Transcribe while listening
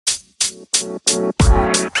Hello,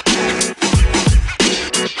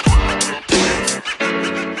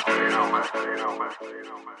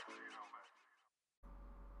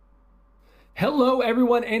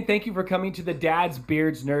 everyone, and thank you for coming to the Dads,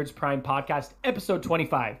 Beards, Nerds Prime Podcast, episode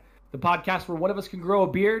 25, the podcast where one of us can grow a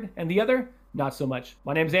beard and the other, not so much.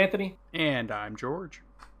 My name's Anthony. And I'm George.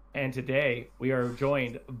 And today we are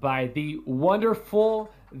joined by the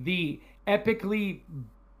wonderful, the epically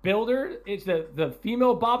builder. It's the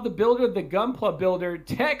female Bob the Builder, the Gunpla Builder,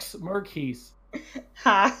 Tex Merkis.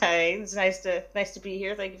 Hi, it's nice to be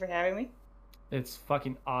here. Thank you for having me. It's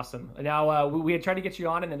fucking awesome. Now, we had tried to get you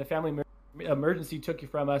on, and then the family emergency took you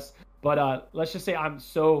from us. But let's just say I'm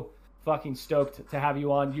so fucking stoked to have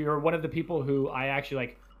you on. You're one of the people who I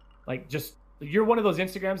actually just you're one of those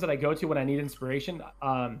Instagrams that I go to when I need inspiration.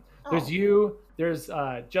 There's you, there's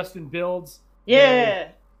Justin Builds. Yeah.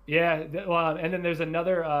 And then there's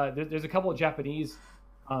another there's a couple of Japanese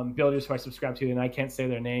builders who I subscribe to, and I can't say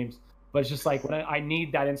their names, but it's just like when I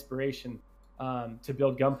need that inspiration to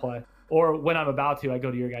build Gunpla. Or when I'm about to, I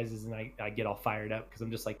go to your guys's and I get all fired up because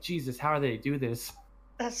I'm just like, Jesus, how are they do this?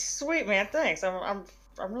 That's sweet, man. Thanks. I'm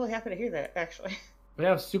really happy to hear that, actually. But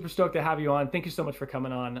yeah, I'm super stoked to have you on. Thank you so much for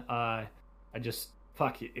coming on. It's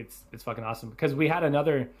fucking awesome because we had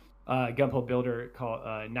another Gunpla builder called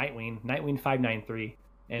Nightwing 593,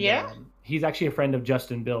 and he's actually a friend of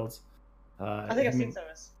Justin Builds. I think I've seen some of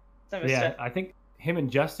his stuff. I think him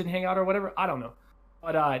and Justin hang out or whatever. I don't know.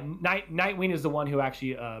 But Nightwing is the one who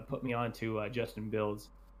actually put me on to Justin Builds.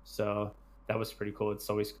 So that was pretty cool. It's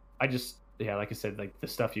always, like I said, like the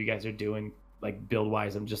stuff you guys are doing, like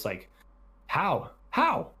build-wise, I'm just like, how?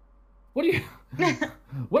 What do you,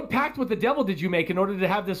 what pact with the devil did you make in order to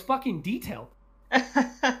have this fucking detail?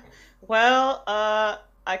 Well, I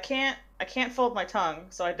can't fold my tongue,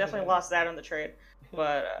 so I definitely lost that on the trade.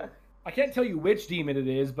 But I can't tell you which demon it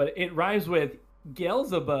is, but it rhymes with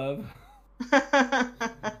Beelzebub. All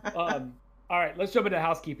right, let's jump into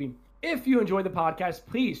housekeeping. If you enjoy the podcast,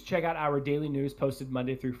 please check out our daily news posted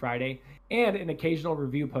Monday through Friday and an occasional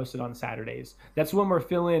review posted on Saturdays. That's when we're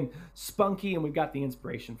feeling spunky and we've got the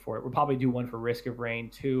inspiration for it. We'll probably do one for Risk of Rain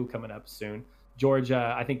 2 coming up soon. George,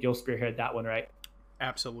 I think you'll spearhead that one, right?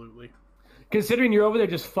 Absolutely. Considering you're over there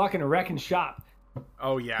just fucking wrecking shop.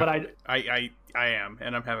 Oh yeah, but I am,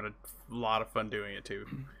 and I'm having a lot of fun doing it too.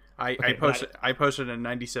 I posted a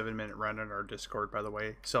 97-minute run on our Discord, by the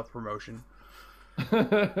way. Self-promotion.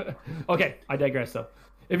 Okay, I digress, though.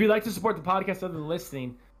 If you'd like to support the podcast other than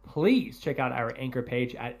listening, please check out our Anchor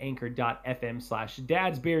page at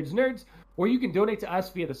anchor.fm/dadsbeardsnerds, where you can donate to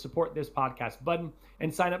us via the Support This Podcast button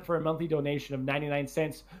and sign up for a monthly donation of 99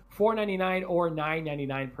 cents, $4.99, or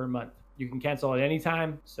 $9.99 per month. You can cancel at any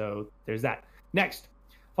time, so there's that. Next,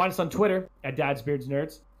 find us on Twitter at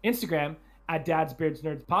dadsbeardsnerds, Instagram at Dad's Beards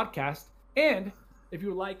Nerds Podcast. And if you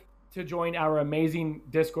would like to join our amazing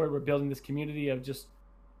Discord, we're building this community of just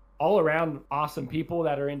all around awesome people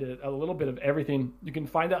that are into a little bit of everything. You can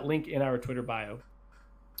find that link in our Twitter bio.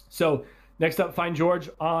 So next up, find George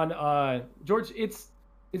on George. Is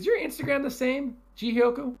your Instagram the same?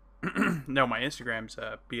 Gihiyoko? No, my Instagram's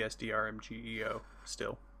BSDRMGEO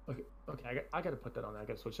still. Okay, I got to put that on there. I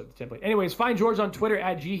got to switch up the template. Anyways, find George on Twitter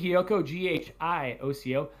at Gihiyoko,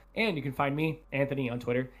 GHIOCO. And you can find me, Anthony, on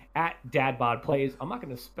Twitter at DadBodPlays. I'm not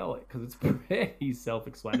going to spell it because it's pretty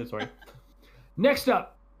self-explanatory. Next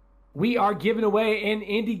up, we are giving away an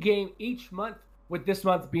indie game each month, with this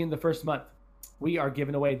month being the first month. We are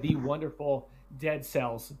giving away the wonderful Dead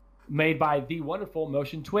Cells, made by the wonderful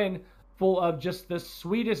Motion Twin, full of just the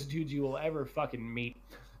sweetest dudes you will ever fucking meet.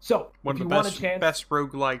 So, one if of you the want a chance, best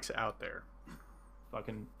roguelikes out there.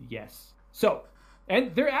 Fucking yes. So,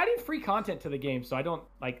 and they're adding free content to the game, so I don't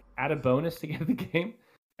add a bonus to get the game.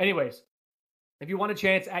 Anyways, if you want a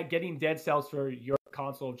chance at getting Dead Cells for your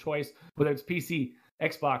console of choice, whether it's PC,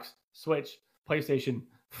 Xbox, Switch, PlayStation,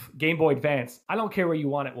 Game Boy Advance, I don't care where you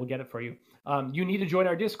want it, we'll get it for you. You need to join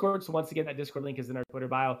our Discord. So once again, that Discord link is in our Twitter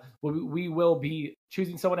bio. We will be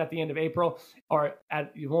choosing someone at the end of April, or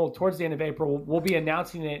towards the end of April. We'll be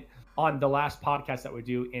announcing it on the last podcast that we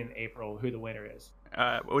do in April, who the winner is.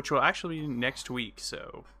 Which will actually be next week.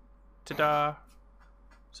 So, ta-da!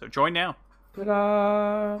 So join now.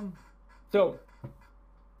 Ta-da! So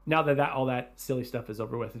now that all that silly stuff is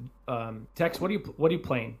over with, Tex, what are you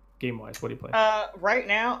playing game wise? What are you playing? Right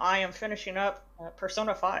now I am finishing up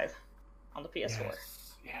Persona 5 on the PS4.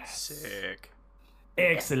 Yes. Sick.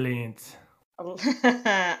 Excellent.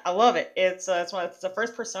 I love it. It's the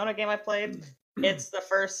first Persona game I played. It's the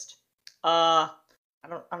first I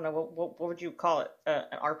don't know what would you call it?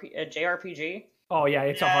 A JRPG. Oh yeah,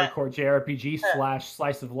 it's Yeah. a hardcore JRPG /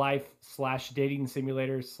 slice of life / dating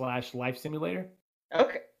simulator / life simulator.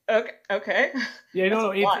 Okay. Yeah,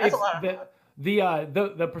 no, That's it's a lot of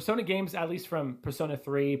the Persona games, at least from Persona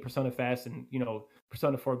 3, Persona Fest, and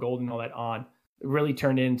Persona 4 Gold and all that on, really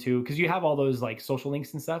turned into, because you have all those like social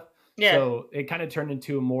links and stuff. Yeah. So it kind of turned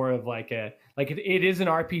into more of like it is an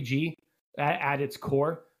RPG at its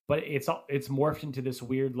core, but it's morphed into this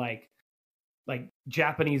weird like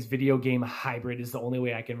Japanese video game hybrid is the only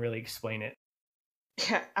way I can really explain it.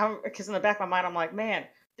 Yeah, because in the back of my mind, I'm like, man,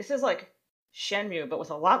 this is like Shenmue, but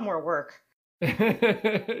with a lot more work.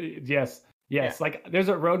 Yes. Yeah. Like there's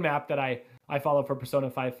a roadmap that I follow for Persona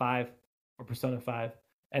 5 or Persona 5,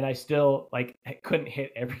 and I still like couldn't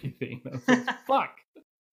hit everything. I was like, fuck.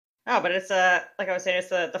 Oh, but it's like I was saying, it's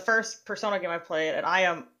the first Persona game I played, and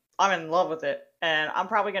I'm in love with it. And I'm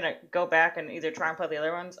probably gonna go back and either try and play the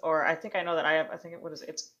other ones, or I think I know that I think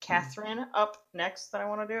it's Catherine up next that I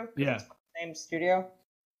want to do. Yeah. It's the same studio.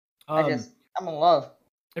 I'm in love.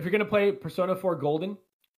 If you're gonna play Persona 4 Golden,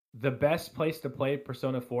 the best place to play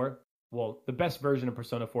Persona 4, well, the best version of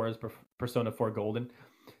Persona 4 is Persona 4 Golden,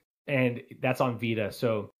 and that's on Vita.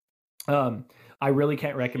 So I really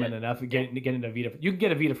can't recommend enough getting a Vita. You can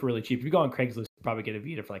get a Vita for really cheap. If you go on Craigslist, you probably get a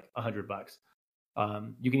Vita for like $100.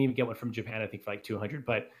 You can even get one from Japan, I think, for like $200.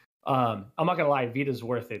 But I'm not gonna lie, Vita's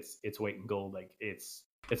worth its weight in gold. Like it's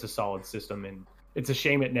a solid system, and it's a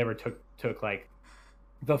shame it never took like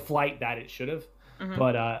the flight that it should have. Mm-hmm.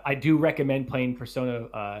 But I do recommend playing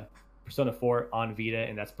Persona 4 on Vita,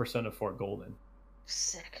 and that's Persona 4 Golden.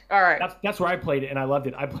 Sick. All right. That's where I played it, and I loved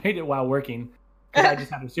it. I played it while working because I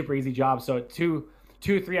just had a super easy job. So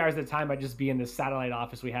 2-3 hours at a time, I'd just be in this satellite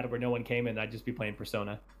office we had where no one came, and I'd just be playing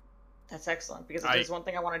Persona. That's excellent, because if there's one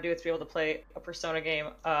thing I want to do, it's be able to play a Persona game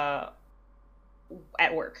at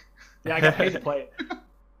work. Yeah, I got paid to play it.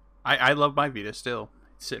 I love my Vita still.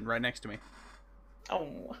 It's sitting right next to me.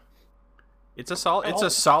 Oh. It's a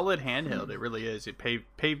solid handheld. It really is. It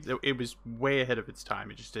paved. It was way ahead of its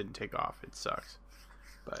time. It just didn't take off. It sucks.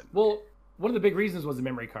 But well, one of the big reasons was the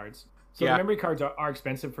memory cards. So the memory cards are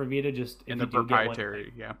expensive for Vita. Just in the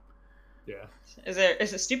proprietary, yeah.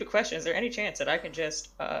 It's a stupid question. Is there any chance that I can just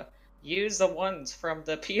use the ones from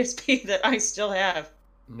the PSP that I still have?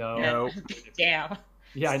 No. Damn.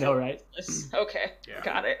 Yeah, I know, right? Okay,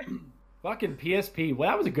 got it. Fucking PSP. Well,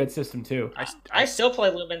 that was a good system too. I still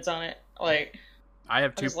play Lumens on it. Like, I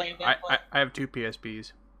have two. I have two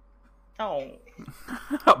PSPs. Oh.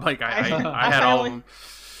 Like I had all of them.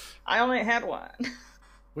 I only had one.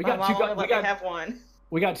 We got have one.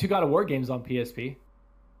 We got 2 God of War games on PSP.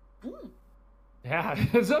 Yeah,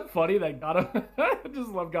 is that funny? That I just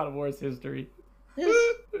love God of War's history.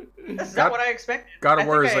 That's not what I expected. God of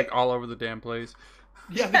War is like all over the damn place.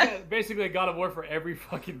 Yeah, basically a God of War for every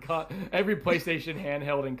fucking every PlayStation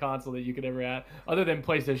handheld and console that you could ever have, other than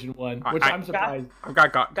PlayStation 1, which I'm surprised. I've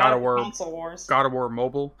got God of War. Console Wars. God of War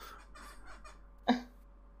mobile.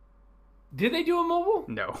 Did they do a mobile?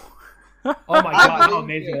 No. Oh my god, how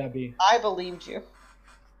amazing that'd be. I believed you.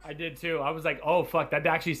 I did too. I was like, oh fuck, that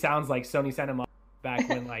actually sounds like Sony Santa Monica back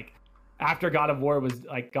when like after God of War was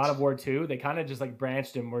like God of War 2, they kind of just like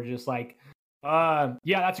branched and were just like, yeah,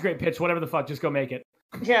 that's a great pitch. Whatever the fuck, just go make it.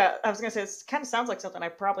 Yeah, I was gonna say, it kind of sounds like something I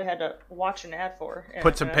probably had to watch an ad for.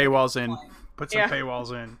 Put some paywalls in. Put some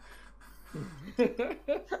paywalls in.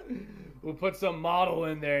 We'll put some model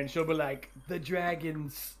in there, and she'll be like, "The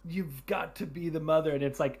dragons, you've got to be the mother." And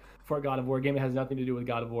it's like for a God of War game, it has nothing to do with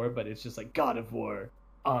God of War, but it's just like God of War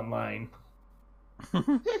online.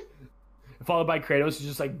 Followed by Kratos, who's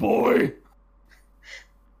just like, "Boy,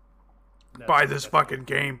 buy this fucking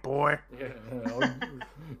game, boy." Yeah,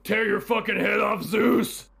 tear your fucking head off,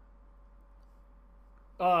 Zeus.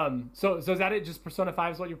 So is that it? Just Persona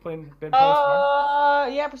 5 is what you're playing?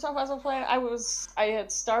 Yeah, Persona 5 is what I'm playing. I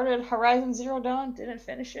had started Horizon Zero Dawn, didn't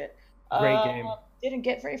finish it. Great game. Didn't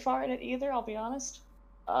get very far in it either, I'll be honest.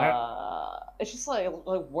 It's just like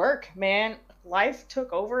work, man. Life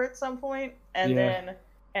took over at some point, and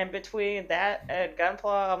between that and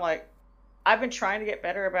Gunpla, I'm like, I've been trying to get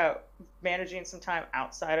better about managing some time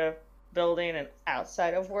outside of building and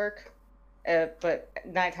outside of work, but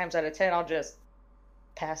 9 times out of 10 I'll just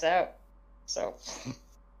pass out. So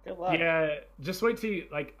good luck. Yeah, just wait till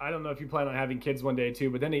like, I don't know if you plan on having kids one day too,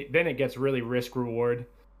 but then it gets really risk reward.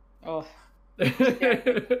 Oh.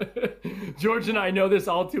 George and I know this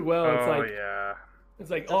all too well. It's like, yeah. It's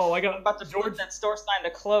like, oh, I got about to George. That store's kind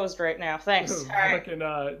of closed right now. Thanks. All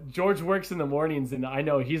right. George works in the mornings, and I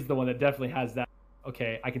know he's the one that definitely has that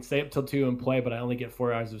okay, I can stay up till 2 and play, but I only get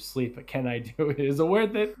 4 hours of sleep. But can I do it? Is it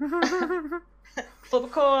worth it? Flip a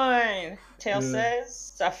coin. Tail says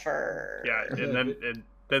suffer. Yeah, and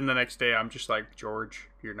then the next day I'm just like, George,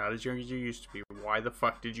 you're not as young as you used to be. Why the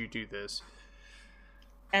fuck did you do this?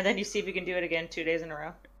 And then you see if you can do it again 2 days in a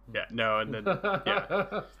row. Yeah, no, and then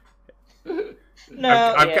yeah.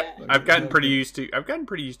 No, I've gotten pretty used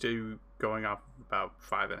to going off about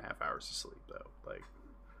 5.5 hours of sleep though. Like,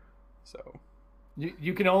 so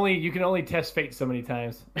you can only test fate so many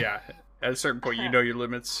times. Yeah, at a certain point, you know your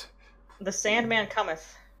limits. The Sandman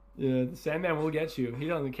cometh. Yeah, the Sandman will get you. He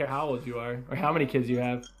doesn't care how old you are or how many kids you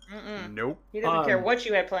have. Nope. He doesn't care what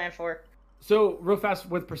you had planned for. So, real fast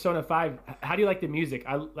with Persona 5, how do you like the music?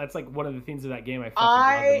 That's like one of the themes of that game I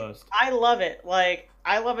love the most. I love it. Like,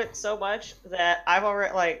 I love it so much that I've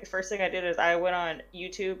already, like, first thing I did is I went on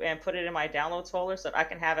YouTube and put it in my downloads folder so that I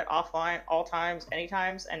can have it offline all times,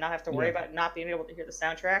 anytimes, and not have to worry about not being able to hear the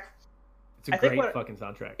soundtrack. It's a great fucking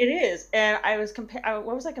soundtrack. It is. And I was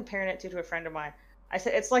what was I comparing it to a friend of mine? I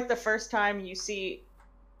said, it's like the first time you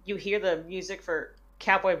hear the music for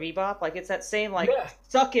Cowboy Bebop. Like, it's that same, like,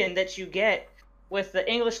 suck-in that you get with the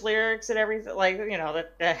English lyrics and everything. Like, you know,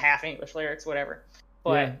 the half-English lyrics, whatever.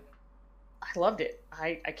 But I loved it.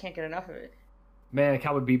 I can't get enough of it. Man,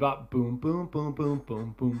 Cowboy Bebop, boom, boom, boom, boom,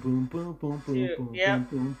 boom, boom, boom, boom, boom, boom, boom,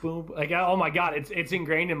 boom, boom. Like, oh my god, it's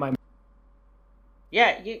ingrained in my.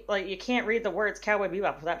 Yeah, you can't read the words Cowboy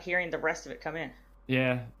Bebop without hearing the rest of it come in.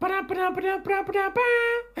 Yeah.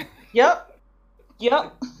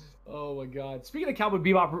 Yep. Oh my god. Speaking of Cowboy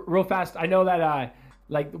Bebop, real fast, I know that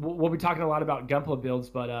like we'll be talking a lot about Gunpla builds,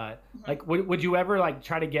 but like would you ever like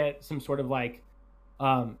try to get some sort of like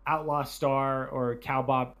Outlaw Star or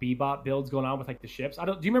Cowboy Bebop builds going on with like the ships? Do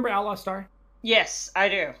you remember Outlaw Star? Yes, I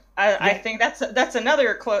do. I think that's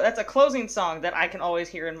another that's a closing song that I can always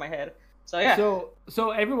hear in my head. So yeah.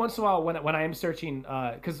 So every once in a while when I am searching,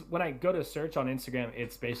 because when I go to search on Instagram,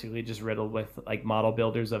 it's basically just riddled with like model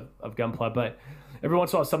builders of Gunpla. But every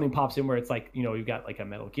once in a while something pops in where it's like, you know, you've got like a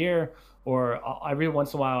Metal Gear, or every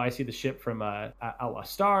once in a while I see the ship from Outlaw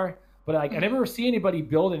Star. But like I never see anybody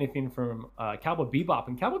build anything from Cowboy Bebop,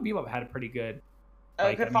 and Cowboy Bebop had a pretty good.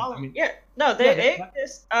 Good following. Yeah. No, they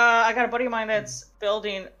exist. I got a buddy of mine that's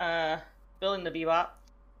building the Bebop.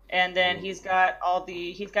 And then he's got I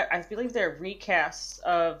believe they're recasts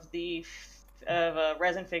of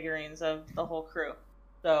resin figurines of the whole crew.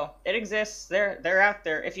 So it exists. They're out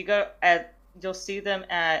there. If you go you'll see them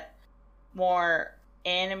at more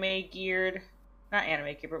not anime geared,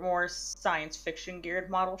 but more science fiction geared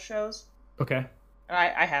model shows. Okay.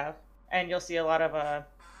 I have, and you'll see a lot of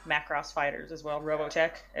Macross fighters as well,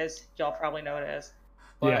 Robotech, as y'all probably know it as.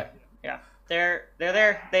 But, yeah, they're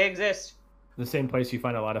there. They exist. The same place you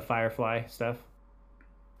find a lot of Firefly stuff.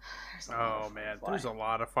 Oh man, there's a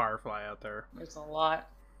lot of Firefly out there. There's a lot.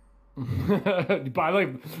 By the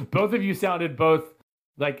way, both of you sounded both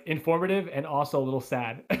like informative and also a little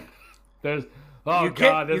sad. There's a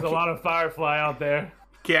lot of Firefly out there.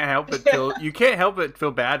 You can't help but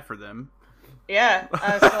feel bad for them. Yeah,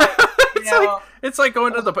 it's like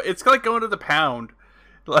going to the pound.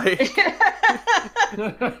 Like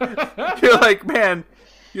you're like, man,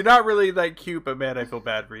 you're not really that cute, but man, I feel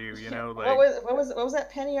bad for you. You know, like what was that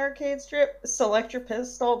Penny Arcade strip? Select your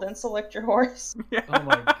pistol, then select your horse. Yeah. Oh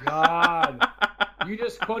my god! You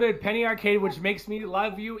just quoted Penny Arcade, which makes me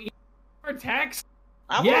love you even more text.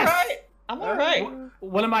 I'm all right.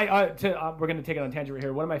 One of my we're gonna take it on a tangent right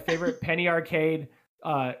here. One of my favorite Penny Arcade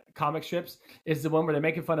comic strips is the one where they're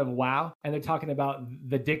making fun of WoW and they're talking about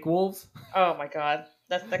the Dick Wolves. Oh my god.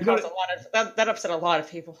 That caused that upset a lot of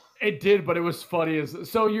people. It did, but it was funny.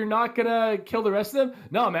 So you're not gonna kill the rest of them?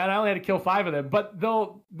 No, man, I only had to kill 5 of them, but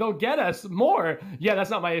they'll get us more. Yeah, that's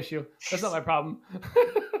not my issue. That's not my problem.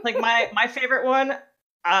 Like my favorite one,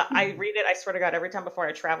 I read it, I swear to God, every time before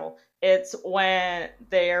I travel. It's when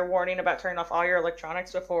they're warning about turning off all your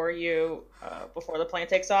electronics before the plane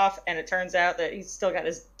takes off, and it turns out that he's still got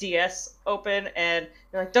his DS open, and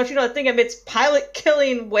you're like, don't you know the thing emits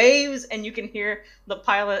pilot-killing waves? And you can hear the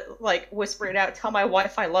pilot, like, whisper it out, tell my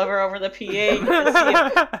wife I love her over the PA. You can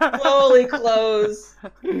see him slowly close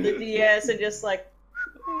the DS and just like,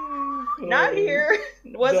 not here.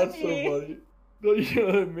 It wasn't me. So funny.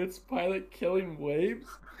 It emits pilot-killing waves?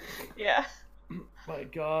 Yeah. My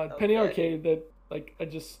god. Penny Arcade, that, like, I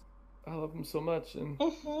love them so much. And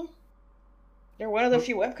they're one of the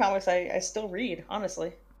few webcomics I still read,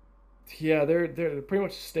 honestly. Yeah, they're pretty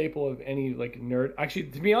much a staple of any, like, nerd. Actually,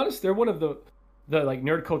 to be honest, they're one of the like,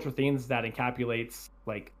 nerd culture themes that encapsulates,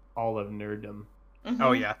 like, all of nerddom.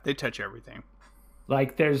 Oh, yeah. They touch everything.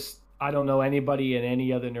 Like, there's I don't know anybody in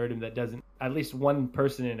any other nerdom that doesn't, at least one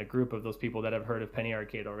person in a group of those people that have heard of Penny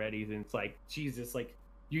Arcade already. And it's like, Jesus, like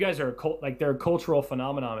you guys are they're a cultural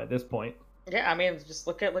phenomenon at this point. Yeah, I mean, just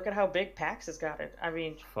look at how big PAX has got it. I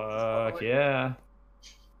mean, fuck yeah,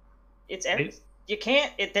 it's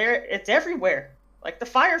it's everywhere. Like the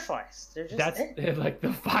Fireflies, they're just there. Like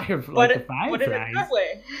the Fireflies. But in a good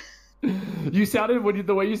way. You sounded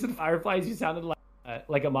the way you said Fireflies. You sounded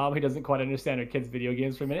like a mom who doesn't quite understand her kids' video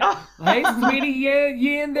games for a minute. Oh. Hey, sweetie,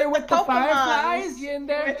 you in there with the Fireflies? You in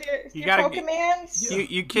there? You gotta Pokemans?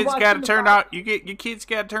 You kids gotta turn off. Your kids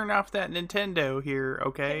gotta turn off that Nintendo here,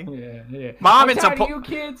 okay? Yeah. Mom,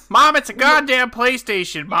 Mom, it's a goddamn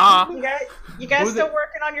PlayStation, Mom. You guys still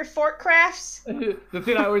working on your fort crafts? The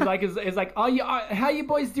thing I always like is like, how you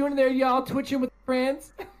boys doing there? Y'all twitching with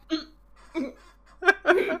friends?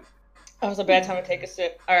 That was a bad time to take a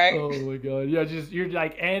sip. All right. Oh my god. Yeah, you're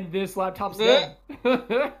like, and this laptop's dead.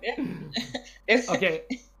 Okay.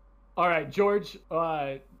 All right, George.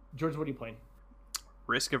 George, what are you playing?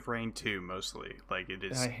 Risk of Rain 2, mostly. Like it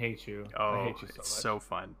is. I hate you. Oh, I hate you so it's much. so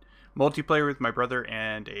fun. Multiplayer with my brother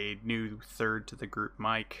and a new third to the group,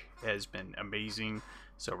 Mike, has been amazing.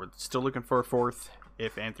 So we're still looking for a fourth.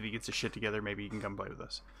 If Anthony gets his shit together, maybe he can come play with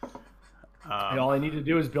us. And all I need to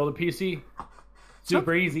do is build a PC.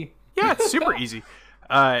 Super easy. Yeah, it's super easy.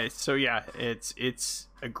 So yeah, it's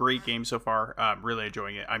a great game so far. I'm really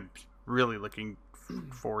enjoying it. I'm really looking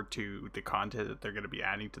forward to the content that they're going to be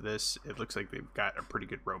adding to this. It looks like they've got a pretty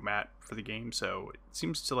good roadmap for the game. So it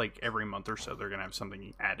seems to like every month or so they're going to have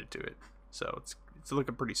something added to it. So it's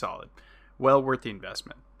looking pretty solid. Well worth the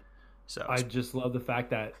investment. So I just love the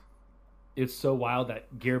fact that it's so wild that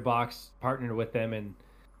Gearbox partnered with them and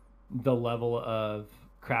the level of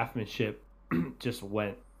craftsmanship just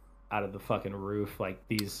went out of the fucking roof. Like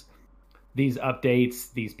these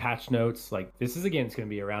updates, these patch notes, like this is a game that's going to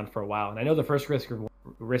be around for a while. And I know the first Risk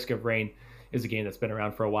of Rain is a game that's been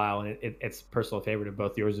around for a while, and it's personal favorite of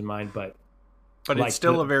both yours and mine. But like it's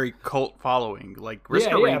still a very cult following. Like Risk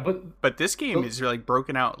of Rain, but this game is like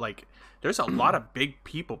broken out. Like there's a lot of big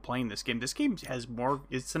people playing this game. This game has more.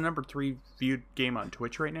 It's the number 3 viewed game on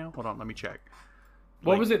Twitch right now. Hold on, let me check.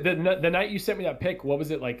 What was it? The night you sent me that pic, what was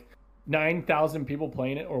it like? 9,000 people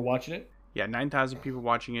playing it or watching it? Yeah, 9,000 people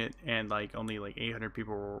watching it, and like only like 800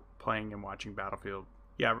 people were playing and watching Battlefield.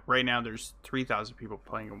 Yeah, right now there's 3,000 people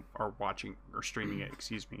playing or watching or streaming it,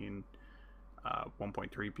 and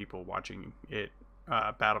 1.3 people watching it,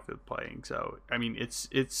 Battlefield playing. So I mean,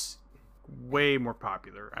 it's way more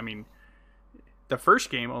popular. I mean, the first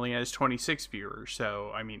game only has 26 viewers,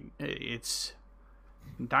 so I mean, it's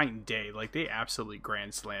night and day. Like they absolutely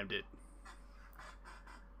grand slammed it.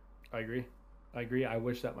 I agree. I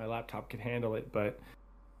wish that my laptop could handle it, but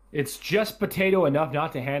it's just potato enough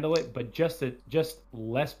not to handle it, but just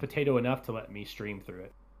less potato enough to let me stream through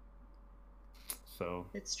it. So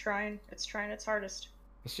it's trying its hardest.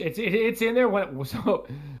 It's in there so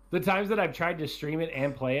the times that I've tried to stream it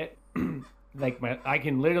and play it, like I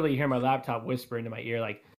can literally hear my laptop whisper into my ear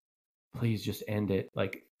like, please just end it.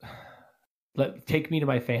 Like take me to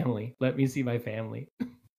my family. Let me see my family.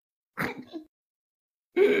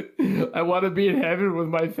 I want to be in heaven with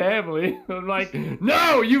my family. I'm like,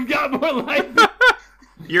 no, you've got more life.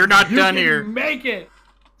 You're not done here. Make it.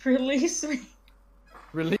 Release me.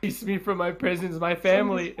 Release me from my prisons, my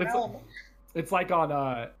family. It's like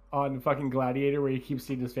on fucking Gladiator where he keeps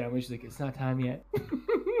seeing his family. She's like, it's not time yet.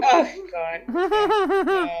 Oh god.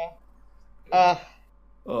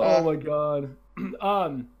 Oh my god.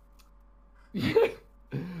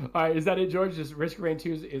 All right, is that it, George? Just Risk of Rain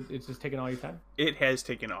 2, it's just taking all your time? It has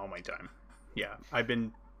taken all my time. Yeah, I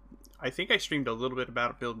think I streamed a little bit of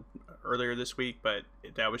Battlefield earlier this week, but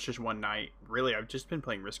that was just one night. Really, I've just been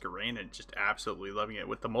playing Risk of Rain and just absolutely loving it.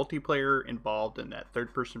 With the multiplayer involved and that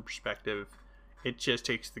third-person perspective, it just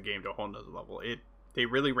takes the game to a whole nother level. They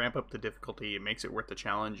really ramp up the difficulty. It makes it worth the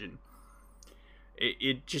challenge, and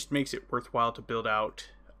it just makes it worthwhile to build out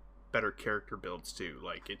better character builds, too.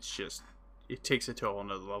 Like, it takes it to a whole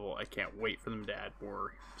nother level. I can't wait for them to add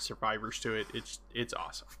more survivors to it. It's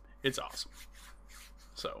awesome. It's awesome.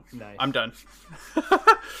 So nice. I'm done.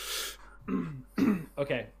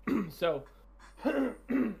 Okay, so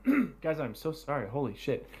guys, I'm so sorry. Holy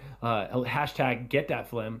shit. Hashtag get that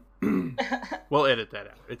phlegm. We'll edit that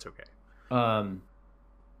out. It's okay.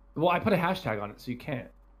 Well, I put a hashtag on it, so you can't.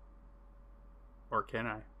 Or can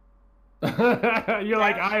I? You're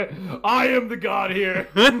like, I am the god here.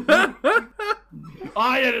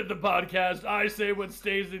 I edit the podcast. I say what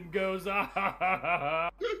stays and goes.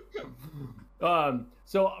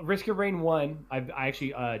 So Risk of Rain 1, I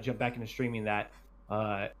actually jumped back into streaming that.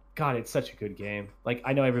 God, it's such a good game. Like,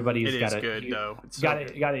 I know everybody's got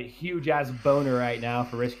got a huge ass boner right now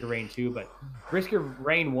for Risk of Rain 2, but Risk of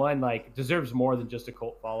Rain 1 like deserves more than just a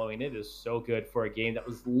cult following. It is so good for a game that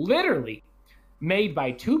was literally made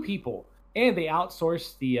by 2 people, and they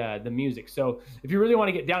outsourced the music. So if you really want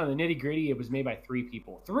to get down to the nitty gritty, it was made by 3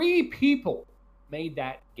 people. 3 people made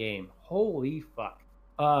that game. Holy fuck.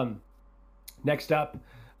 Next up,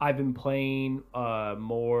 I've been playing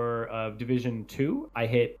more of Division 2. I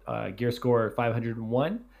hit gear score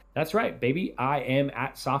 501. That's right, baby. I am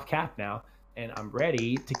at soft cap now, and I'm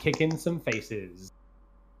ready to kick in some faces.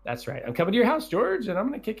 That's right. I'm coming to your house, George, and I'm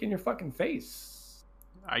going to kick in your fucking face.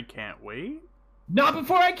 I can't wait. Not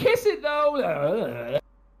before I kiss it, though.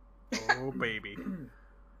 Oh, baby.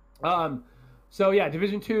 So, yeah,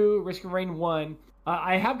 Division 2, Risk of Rain 1.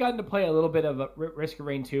 I have gotten to play a little bit of Risk of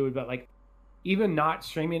Rain 2, but, like, even not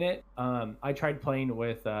streaming it, I tried playing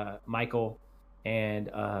with Michael and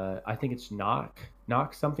I think it's Knock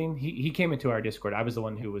something. He came into our Discord. I was the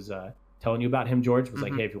one who was telling you about him. George was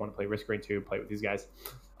like, hey, if you want to play Risk of Rain 2, play with these guys.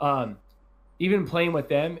 Even playing with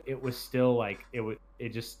them, it was still like it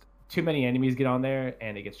just too many enemies get on there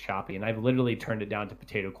and it gets choppy. And I've literally turned it down to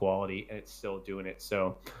potato quality and it's still doing it.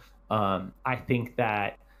 So I think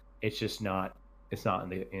that it's just not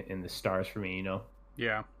in the stars for me, you know?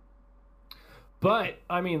 Yeah. But,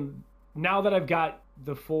 I mean, now that I've got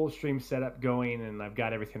the full stream setup going and I've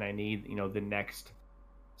got everything I need, you know, the next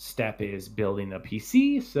step is building a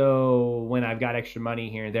PC. So when I've got extra money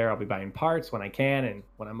here and there, I'll be buying parts when I can. And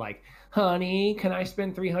when I'm like, honey, can I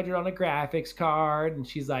spend $300 on a graphics card? And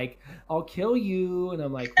she's like, I'll kill you. And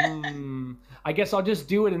I'm like, I guess I'll just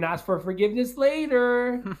do it and ask for forgiveness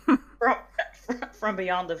later. From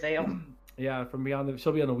beyond the veil. Yeah,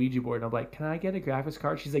 she'll be on the Ouija board. And I'm like, can I get a graphics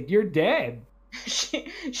card? She's like, you're dead.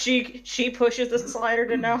 She pushes the slider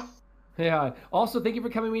to no. Yeah. Also, thank you for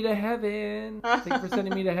coming me to heaven. Thank you for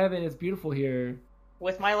sending me to heaven. It's beautiful here.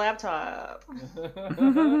 With my laptop.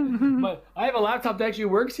 But I have a laptop that actually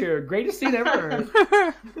works here. Greatest scene ever.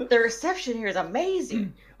 The reception here is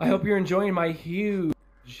amazing. I hope you're enjoying my huge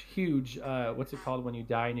what's it called when you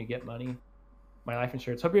die and you get money? My life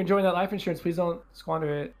insurance. Hope you're enjoying that life insurance. Please don't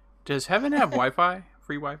squander it. Does heaven have Wi-Fi?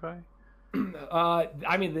 Free Wi-Fi?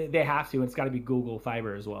 I mean, they have to. It's got to be Google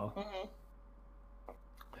Fiber as well. Mm-hmm.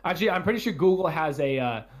 Actually, I'm pretty sure Google has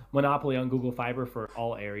a monopoly on Google Fiber for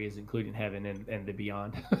all areas, including heaven and the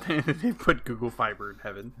beyond. They put Google Fiber in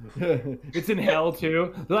heaven. It's in hell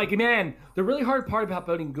too. They're like, man, the really hard part about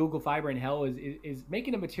building Google Fiber in hell is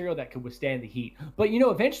making a material that could withstand the heat. But you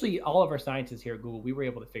know, eventually, all of our scientists here at Google, we were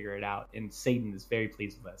able to figure it out, and Satan is very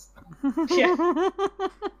pleased with us. Yeah.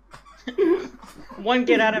 One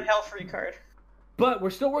get out of hell free card. But we're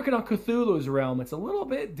still working on Cthulhu's realm. It's a little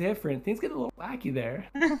bit different. Things get a little wacky there.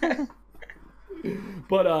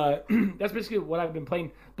 But that's basically what I've been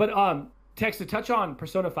playing. But Tex, to touch on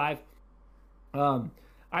Persona 5, I'm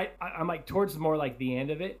like towards more like the end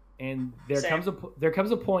of it, and there comes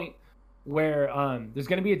a point where there's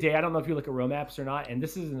going to be a day. I don't know if you look at roadmaps or not, and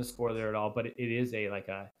this isn't a spoiler at all, but it is a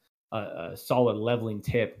solid leveling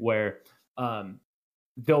tip where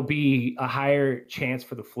there'll be a higher chance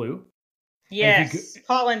for the flu. Yes,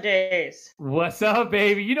 pollen days. What's up,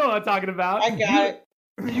 baby? You know what I'm talking about. I got it.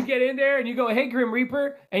 You get in there and you go, hey, Grim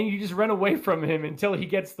Reaper, and you just run away from him until he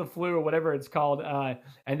gets the flu or whatever it's called,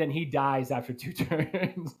 and then he dies after 2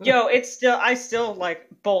 turns. Yo, I still like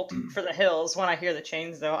bolt for the hills when I hear the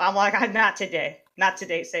chains, though. I'm like, not today,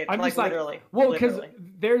 Satan. I'm like just like, literally. Well, because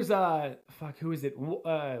there's who is it?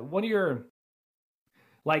 One of your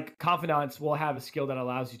like confidants will have a skill that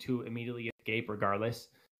allows you to immediately escape regardless.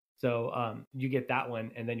 So you get that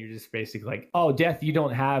one, and then you're just basically like, oh, Death, you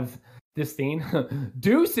don't have this thing.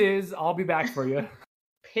 Deuces, I'll be back for you.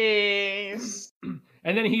 Peace.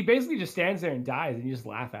 And then he basically just stands there and dies, and you just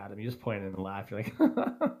laugh at him. You just point and laugh. You're like,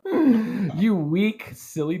 you weak,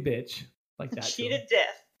 silly bitch. Like that. Cheated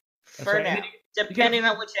death. For now. Depending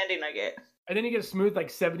on which ending I get. And then you get a smooth, like,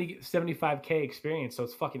 75k experience, so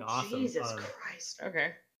it's fucking awesome. Jesus Christ.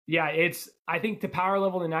 Okay. Yeah, I think to power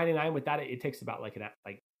level to 99 with that, it takes about, like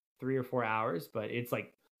 3 or 4 hours, but it's,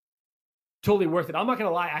 like, totally worth it. I'm not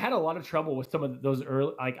gonna lie, I had a lot of trouble with some of those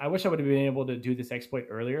early. Like, I wish I would have been able to do this exploit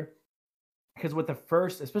earlier, because with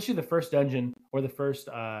especially the first dungeon or the first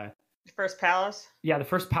palace. Yeah, the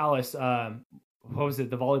first palace. What was it?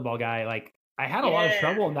 The volleyball guy. Like, I had a lot of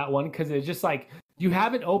trouble in that one because it's just like you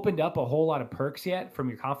haven't opened up a whole lot of perks yet from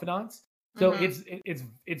your confidants, so it's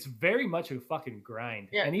very much a fucking grind.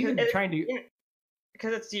 Yeah, and even trying to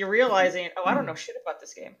because you're realizing, I don't know shit about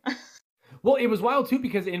this game. Well, it was wild too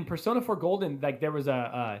because in Persona 4 Golden, like there was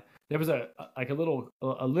a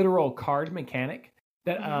literal card mechanic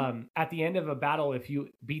that at the end of a battle, if you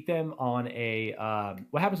beat them on a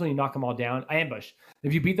what happens when you knock them all down? Ambush.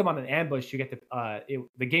 If you beat them on an ambush, you get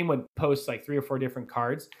the game would post like 3 or 4 different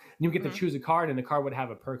cards, and you get to choose a card, and the card would have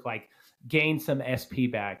a perk like gain some SP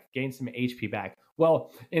back, gain some HP back.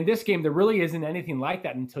 Well, in this game, there really isn't anything like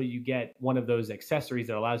that until you get one of those accessories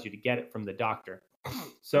that allows you to get it from the doctor.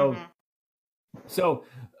 So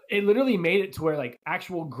it literally made it to where like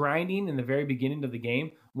actual grinding in the very beginning of the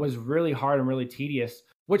game was really hard and really tedious,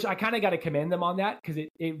 which I kind of got to commend them on that, because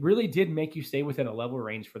it really did make you stay within a level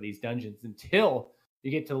range for these dungeons until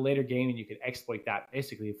you get to the later game and you can exploit that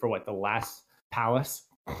basically for the last palace.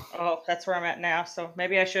 Oh, that's where I'm at now. So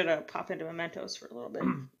maybe I should pop into Mementos for a little bit.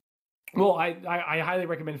 Well, I highly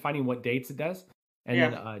recommend finding what dates it does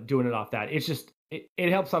and then doing it off that. It's just,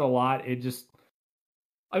 it helps out a lot. It just,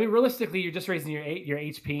 I mean, realistically, you're just raising your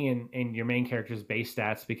HP and your main character's base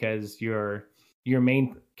stats, because your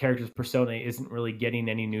main character's persona isn't really getting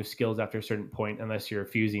any new skills after a certain point unless you're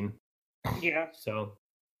fusing. Yeah. So,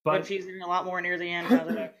 but I'm fusing a lot more near the end now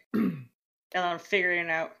that I'm figuring it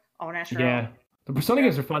out on Astro. Yeah. The Persona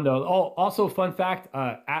games are fun though. Oh, also fun fact,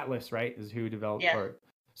 Atlas, right, is who developed it.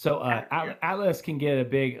 So Atlas can get a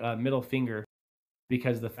big middle finger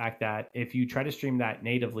because of the fact that if you try to stream that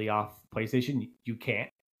natively off PlayStation, you can't.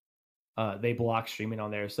 They block streaming on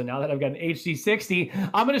there. So now that I've got an HD 60,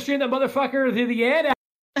 I'm gonna stream that motherfucker to the end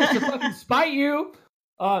to fucking spite you.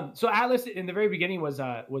 So Atlas in the very beginning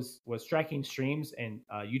was striking streams and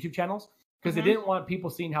YouTube channels because they didn't want people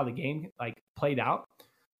seeing how the game played out.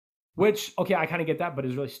 Which, okay, I kind of get that, but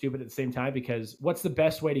it's really stupid at the same time, because what's the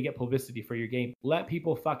best way to get publicity for your game? Let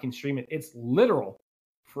people fucking stream it. It's literal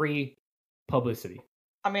free publicity.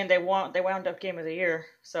 I mean, they wound up Game of the Year,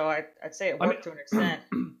 so I'd say it worked to an extent.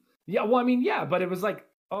 Yeah, well, I mean, yeah, but it was like,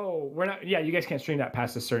 oh, you guys can't stream that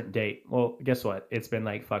past a certain date. Well, guess what? It's been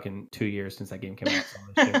like fucking 2 years since that game came out.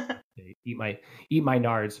 So eat my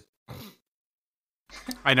nards.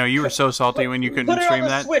 I know you were so salty when you couldn't stream that. Put it on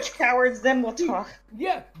the Switch, cowards. Then we'll talk.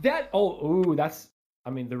 Yeah, that. That's. I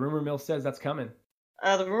mean, the rumor mill says that's coming.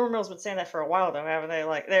 The rumor mill's been saying that for a while, though, haven't they? No,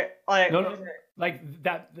 like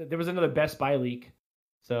that. There was another Best Buy leak,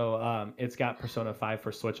 so it's got Persona 5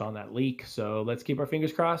 for Switch on that leak. So let's keep our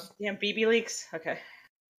fingers crossed. Yeah, BB leaks. Okay.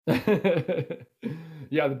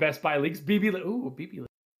 Yeah, the Best Buy leaks. BB leaks.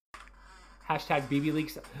 Hashtag BB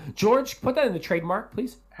leaks. George, put that in the trademark,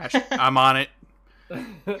 ple's. I'm on it.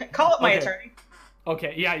 Call up my attorney.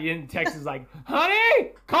 Okay, yeah, in Texas, like,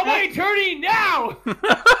 honey, call my attorney now.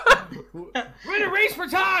 We're in a race for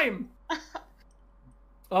time.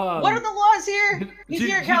 What are the laws here? He's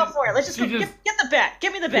here in California. Let's just go. Get the bat.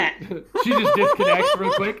 Give me the bat. She just disconnects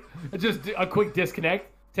real quick. Just a quick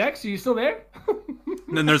disconnect. Tex, are you still there?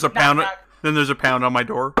 Then there's a pound. Then there's a pound on my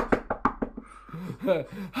door.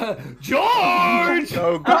 George!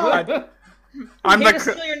 Oh God! I'm the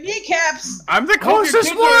steal your kneecaps. I'm the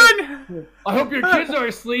closest one. I hope your kids are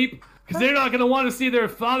asleep, because they're not gonna want to see their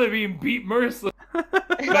father being beat mercilessly.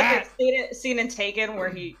 Like that scene in Taken where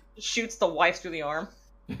he shoots the wife through the arm.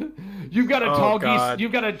 You've got a tall geese.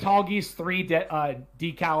 You've got a tall geese 3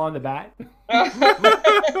 decal on the bat.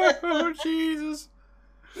 Oh Jesus!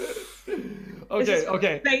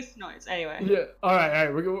 Okay. Face noise. Anyway. Yeah. All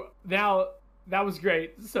right. Now. That was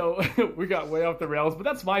great. So we got way off the rails, but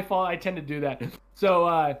that's my fault. I tend to do that. So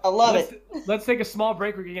I love it. Let's take a small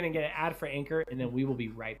break. We're going to get an ad for Anchor, and then we will be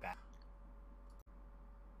right back.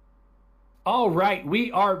 All right,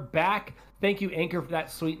 we are back. Thank you, Anchor, for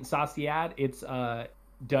that sweet and saucy ad. It's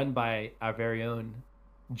done by our very own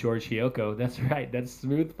George Hiyoko. That's right. That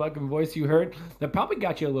smooth fucking voice you heard. That probably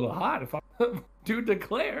got you a little hot, if I do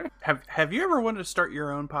declare. Have you ever wanted to start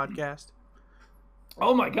your own podcast?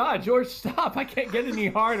 Oh my God, George, stop. I can't get any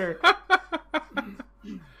harder.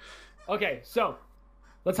 Okay, so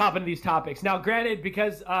let's hop into these topics. Now, granted,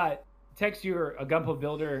 because Tex, you're a Gunpla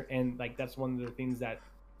builder, and that's one of the things that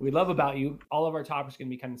we love about you, all of our topics are going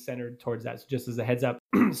to be kind of centered towards that, so just as a heads up.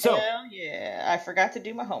 So, hell yeah, I forgot to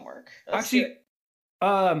do my homework. Actually,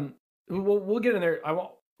 we'll get in there. I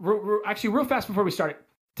won't. Actually, real fast before we start,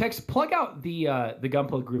 Tex, plug out the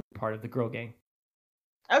Gunpla group part of the Girl Gang.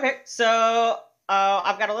 Okay, so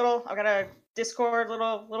I've got a Discord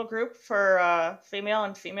little group for female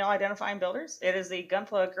and female identifying builders. It is the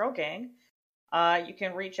Gunpla Girl Gang. You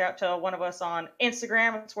can reach out to one of us on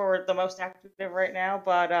Instagram. It's where we're the most active right now.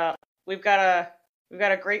 But we've got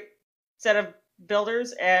a great set of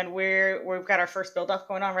builders, and we've got our first build off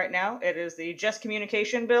going on right now. It is the Just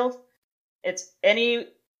Communication build. It's any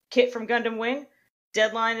kit from Gundam Wing.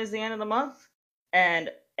 Deadline is the end of the month, and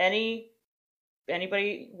anybody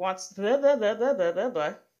wants blah, blah, blah, blah, blah, blah,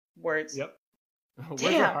 blah, words. Yep. Words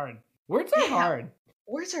are hard. Words are hard.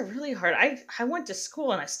 Words are really hard. I went to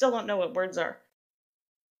school and I still don't know what words are.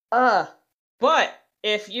 But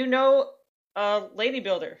if you know a lady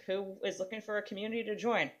builder who is looking for a community to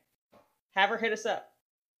join, have her hit us up.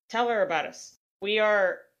 Tell her about us.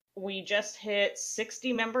 We just hit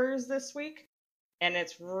 60 members this week, and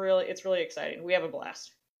it's really exciting. We have a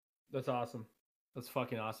blast. That's awesome. That's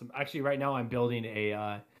fucking awesome. Actually, right now I'm building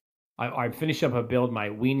I'm finishing up a build, my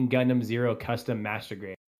Ween Gundam Zero Custom Master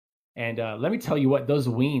Grade. And let me tell you what, those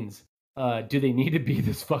Weens, do they need to be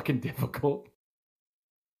this fucking difficult?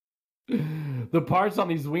 The parts on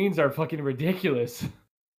these Weens are fucking ridiculous.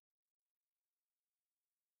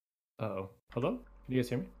 Uh-oh. Hello? Can you guys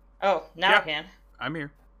hear me? Oh, now I can. I'm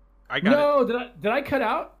here. I got it. Did I cut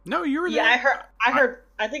out? No, you were there. Yeah, I heard.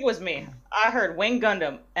 I think it was me. I heard Wing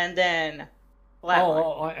Gundam and then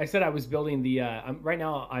Flatline. I said I was building the. Right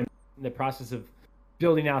now I'm in the process of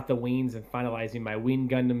building out the Weens and finalizing my Ween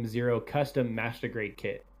Gundam Zero Custom Master Grade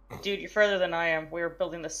kit. Dude, you're further than I am. We're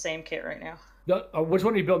building the same kit right now. Which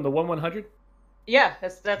one are you building? The 1/100? Yeah,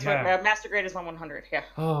 that's what Master Grade is 1/100. Yeah.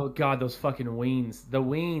 Oh god, those fucking Weens. The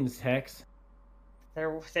Weens, Hex.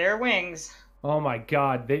 They're wings. Oh my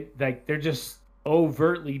god, they're just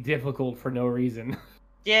overtly difficult for no reason.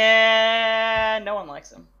 Yeah, no one likes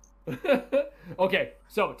them. Okay,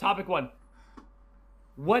 so topic 1.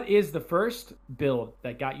 What is the first build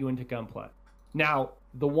that got you into Gunpla? Now,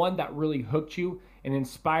 the one that really hooked you and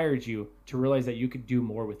inspired you to realize that you could do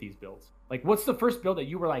more with these builds. Like, what's the first build that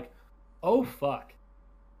you were like, oh fuck,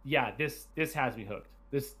 yeah, this has me hooked.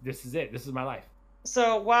 This is it. This is my life.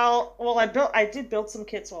 So I did build some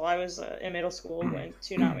kits while I was in middle school when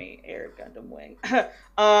Toonami aired Gundam Wing.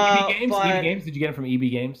 EB Games? Did you get them from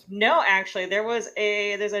EB Games? No, actually, there's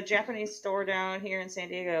a Japanese store down here in San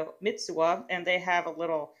Diego, Mitsuwa, and they have a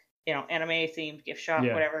little anime themed gift shop,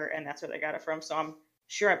 whatever, and that's where they got it from. So I'm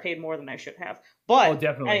sure I paid more than I should have. But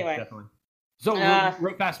anyway. So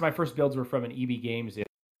real fast, my first builds were from an EB Games in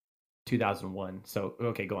 2001. So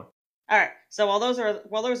okay, go on. All right. So while those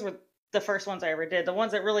were the first ones I ever did, the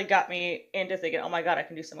ones that really got me into thinking, oh my god, I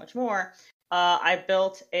can do so much more. I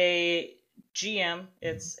built a GM.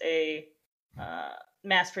 It's a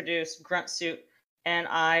mass-produced grunt suit, and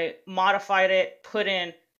I modified it, put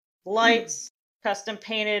in lights, custom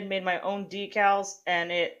painted, made my own decals,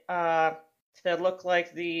 and it looked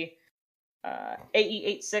like the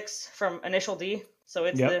AE-86 from Initial D. So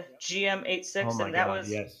it's the GM-86, and that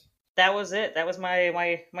was it. That was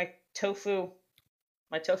my tofu.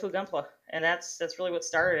 My tofu gunpla, and that's really what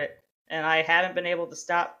started it. And I haven't been able to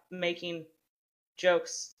stop making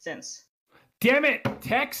jokes since. Damn it,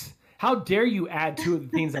 Tex! How dare you add two of the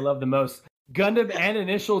things I love the most? Gundam and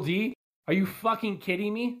Initial D? Are you fucking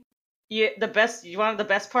kidding me? Yeah, the best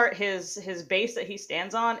part, his base that he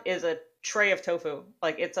stands on is a tray of tofu.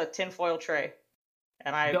 Like, it's a tinfoil tray.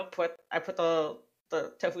 And I put the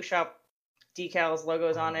tofu shop decals,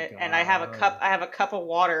 logos on it, and I have a cup of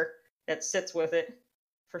water that sits with it.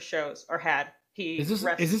 For shows, or had. Is this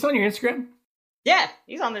on your Instagram? Yeah,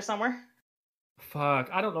 he's on there somewhere. Fuck,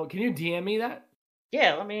 I don't know. Can you DM me that?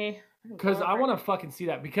 Yeah, let me. Because I want to fucking see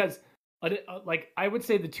that. Because, like, I would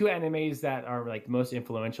say the two animes that are like the most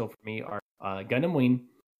influential for me are Gundam Wing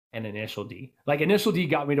and Initial D. Like, Initial D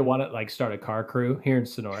got me to want to like start a car crew here in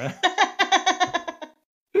Sonora.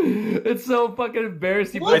 It's so fucking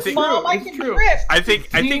embarrassing. Look, Mom, it's true. I think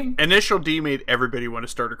Initial D made everybody want to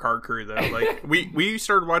start a car crew though. Like we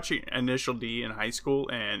started watching Initial D in high school,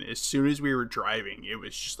 and as soon as we were driving, it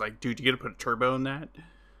was just like, dude, you got to put a turbo in that.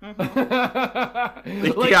 Mm-hmm.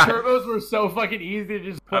 Turbos were so fucking easy to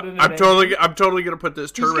just put in. I'm totally gonna put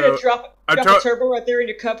this turbo. You're drop a turbo right there in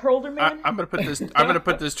your cup holder, man. I'm gonna put this. I'm gonna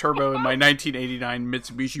put this turbo in my 1989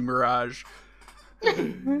 Mitsubishi Mirage.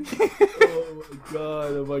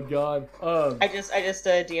 Oh my god. I just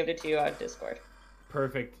DM'd it to you on Discord.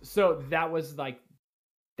 Perfect. So that was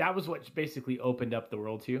what basically opened up the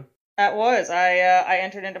world to you. That was. I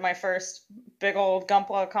entered into my first big old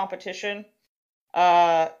Gunpla competition.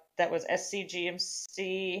 That was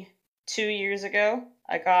SCGMC 2 years ago.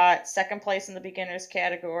 I got second place in the beginners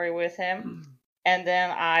category with him, and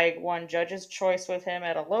then I won judge's choice with him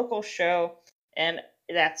at a local show, and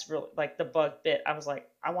that's really like the bug bit. I was like,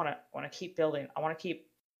 I want to keep building. I want to keep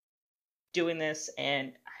doing this,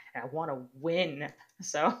 and I want to win.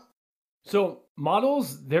 So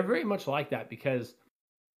models, they're very much like that, because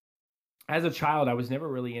as a child, I was never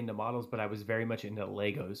really into models, but I was very much into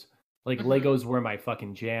Legos. Like, Legos were my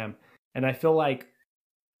fucking jam. And I feel like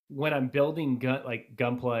when I'm building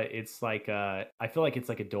Gunpla, it's like, I feel like it's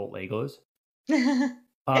like adult Legos. Yeah,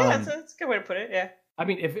 that's a good way to put it, yeah. I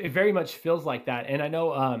mean, it very much feels like that. And I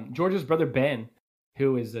know George's brother Ben,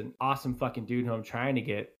 who is an awesome fucking dude who I'm trying to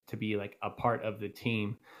get to be like a part of the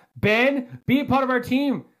team. Ben, be a part of our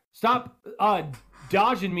team. Stop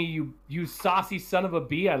dodging me, you saucy son of a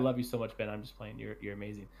bee. I love you so much, Ben. I'm just playing. You're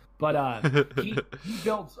amazing. But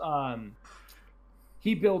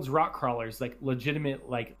he builds rock crawlers, like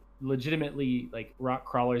legitimately like rock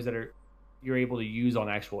crawlers that you're able to use on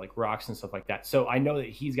actual like rocks and stuff like that. So I know that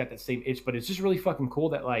he's got that same itch, but it's just really fucking cool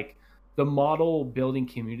that like the model building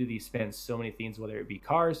community spends so many things, whether it be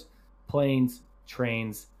cars, planes,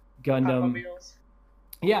 trains, Gundam. Automobiles.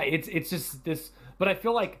 Yeah, it's just this, but I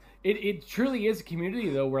feel like it truly is a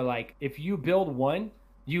community though, where like if you build one,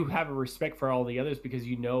 you have a respect for all the others because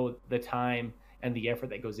you know the time and the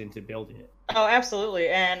effort that goes into building it. Oh, absolutely.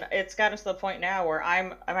 And it's gotten to the point now where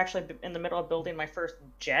I'm actually in the middle of building my first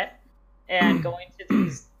jet and going to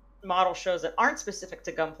these model shows that aren't specific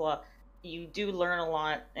to Gunpla. You do learn a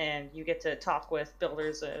lot and you get to talk with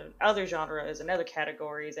builders in other genres and other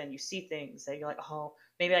categories, and you see things that you're like, oh,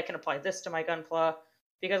 maybe I can apply this to my Gunpla.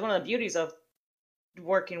 Because one of the beauties of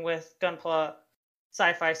working with Gunpla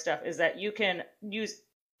sci-fi stuff is that you can use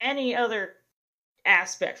any other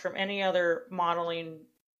aspect from any other modeling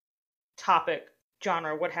topic,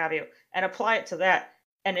 genre, what have you, and apply it to that,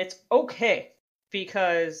 and it's okay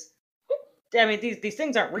because I mean these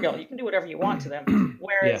things aren't real. You can do whatever you want to them.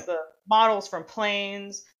 Whereas the models from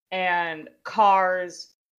planes and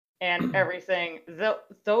cars and everything,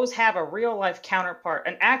 those have a real life counterpart,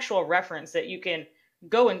 an actual reference that you can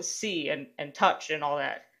go and see and touch and all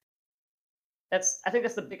that. I think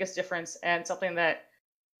that's the biggest difference, and something that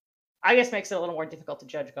I guess makes it a little more difficult to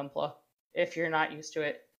judge Gunpla if you're not used to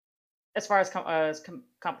it, as far as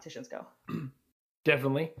competitions go.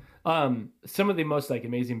 Definitely. Some of the most like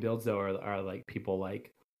amazing builds though are like people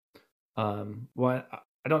like, well,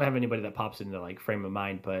 I don't have anybody that pops into like frame of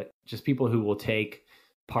mind, but just people who will take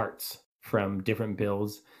parts from different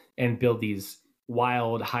builds and build these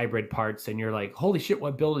wild hybrid parts, and you're like, holy shit,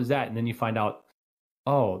 what build is that? And then you find out,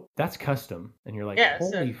 oh, that's custom, and you're like,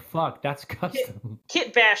 holy fuck, that's custom.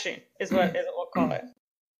 Kit bashing is what we'll call it.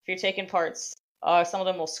 If you're taking parts, some of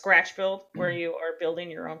them will scratch build, where you are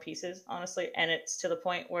building your own pieces, honestly, and it's to the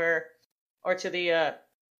point where, or to the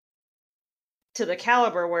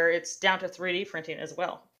caliber where it's down to 3D printing as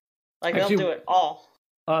well. Like actually, they'll do it all.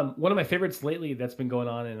 One of my favorites lately that's been going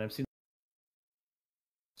on, and I've seen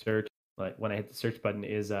search. Like when I hit the search button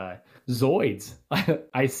is Zoids.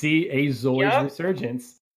 I see a Zoids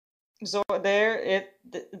resurgence. So the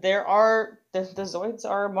Zoids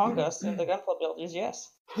are among us in the Gunpla builders,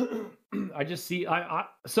 yes. I just see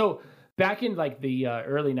so back in like the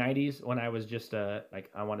early 90s when I was just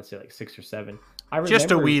like I want to say like 6 or 7. I remember,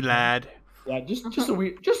 just a wee lad. Yeah, just a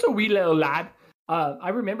wee little lad. I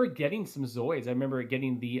remember getting some Zoids. I remember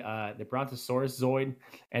getting the Brontosaurus Zoid,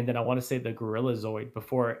 and then I want to say the Gorilla Zoid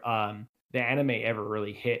before the anime ever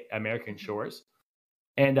really hit American shores.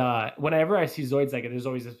 And whenever I see Zoids, like there's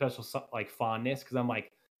always a special like fondness because I'm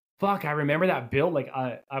like, fuck, I remember that build. Like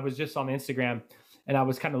I was just on Instagram and I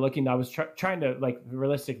was kind of looking. I was trying to like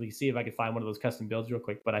realistically see if I could find one of those custom builds real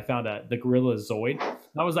quick, but I found the Gorilla Zoid.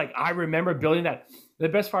 I was like, I remember building that. The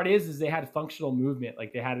best part is they had functional movement.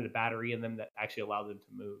 Like they had a battery in them that actually allowed them to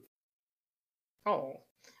move. Oh,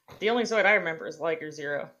 the only Zoid I remember is Liger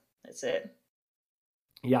Zero. That's it.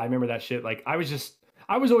 Yeah, I remember that shit. Like I was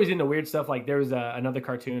always into weird stuff. Like there was another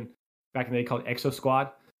cartoon back in the day called Exo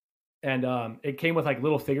Squad, and it came with like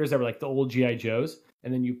little figures that were like the old GI Joes,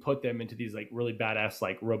 and then you put them into these like really badass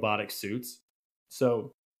like robotic suits.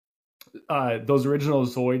 So those original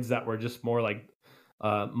Zoids that were just more like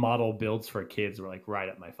model builds for kids were like right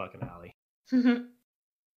up my fucking alley.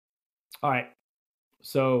 All right,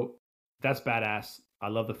 so that's badass. I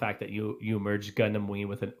love the fact that you merged Gundam Wing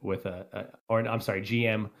with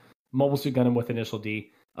GM Mobile Suit Gundam with Initial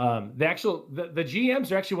D. The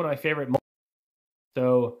GMs are actually one of my favorite.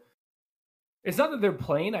 So it's not that they're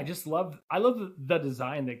plain. I love the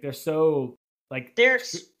design. Like they're so like they're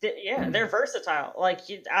versatile. Like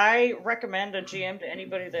I recommend a GM to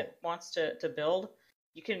anybody that wants to build.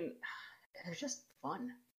 They're just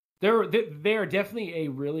fun. They're definitely a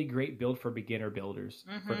really great build for beginner builders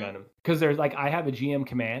for Gundam, because there's like I have a GM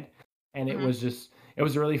command, and it was a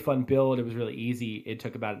really fun build. It was really easy. It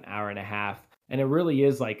took about an hour and a half, and it really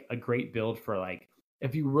is like a great build for like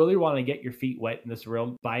if you really want to get your feet wet in this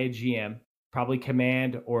realm. Buy a GM, probably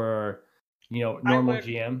command or normal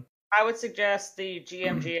GM. I would suggest the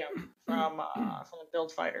GM from the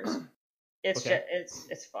Build Fighters.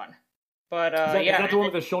 It's fun, but is that the one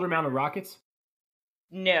with the shoulder mounted rockets?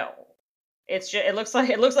 No, it's just it looks like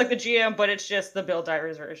the GM, but it's just the Build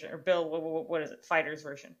Divers version or Build what is it? Fighters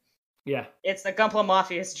version. Yeah. It's the Gunpla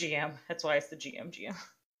Mafia's GM. That's why it's the GM.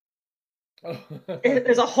 Oh.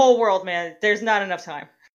 There's a whole world, man. There's not enough time.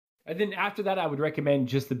 And then after that, I would recommend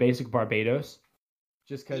just the basic Barbados,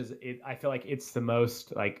 just because I feel like it's the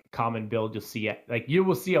most like common build you'll see. Like you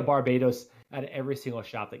will see a Barbados at every single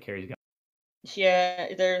shop that carries guns.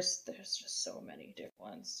 Yeah, there's just so many different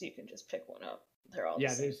ones. You can just pick one up. They're all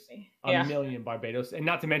there's a yeah. million Barbados, and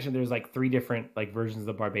not to mention there's like 3 different like versions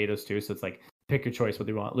of Barbados too. So it's like pick your choice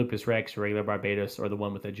whether you want Lupus Rex, regular Barbados, or the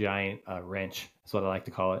one with a giant wrench. That's what I like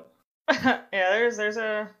to call it. Yeah, there's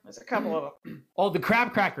a couple of them. Oh, the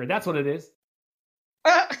crab cracker. That's what it is.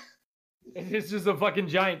 It's just a fucking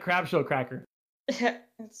giant crab shell cracker. Yeah,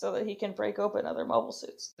 so that he can break open other mobile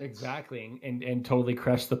suits. Exactly, and totally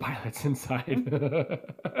crush the pilots inside.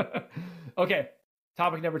 Okay,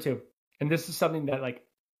 topic number 2. And this is something that like,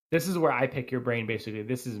 this is where I pick your brain basically.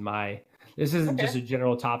 This isn't just a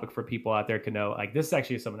general topic for people out there to know. Like this is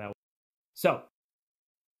actually something I. So,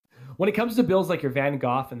 when it comes to builds like your Van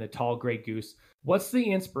Gogh and the Tall Grey Goose, what's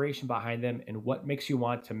the inspiration behind them, and what makes you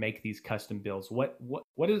want to make these custom builds? What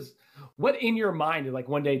in your mind? Like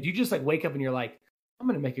one day, do you just like wake up and you're like, I'm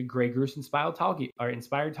gonna make a Grey Goose inspired tall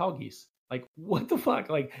geese? Like what the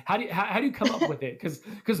fuck? Like how do you come up with it?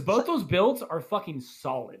 Because both those builds are fucking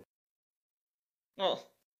solid. Oh,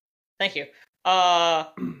 thank you.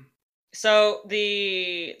 So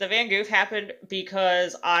the Van Gogh happened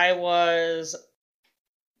because I was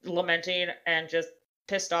lamenting and just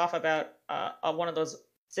pissed off about one of those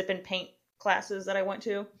sip and paint classes that I went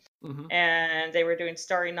to, and they were doing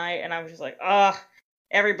Starry Night, and I was just like,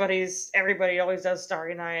 everybody always does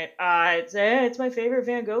Starry Night. It's my favorite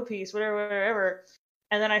Van Gogh piece, whatever.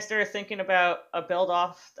 And then I started thinking about a build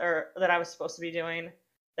off that I was supposed to be doing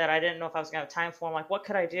that I didn't know if I was gonna have time for. I'm like, what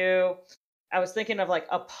could I do? I was thinking of like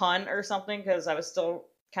a pun or something because I was still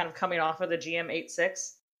kind of coming off of the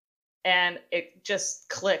GM86. And it just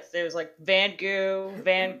clicked. There was like Van Gogh,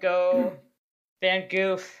 Van Gogh, Van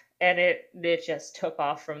Goof, and it just took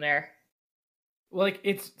off from there. Well, like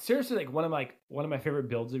it's seriously like one of my favorite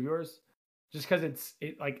builds of yours, just because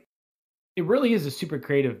it really is a super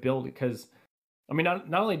creative build. Because I mean,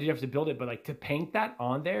 not only do you have to build it, but like to paint that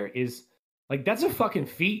on there is like that's a fucking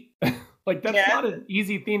feat. Like that's not an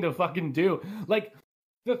easy thing to fucking do. Like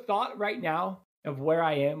the thought right now of where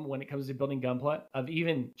I am when it comes to building Gunpla, of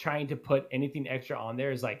even trying to put anything extra on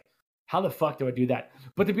there is like, how the fuck do I do that?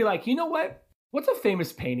 But to be like, you know what? What's a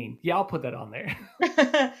famous painting? Yeah, I'll put that on there.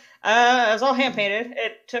 It was all hand painted.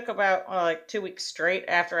 It took about like 2 weeks straight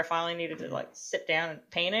after I finally needed to like sit down and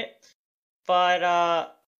paint it. But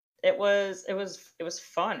it was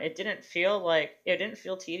fun. It didn't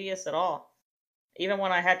feel tedious at all. Even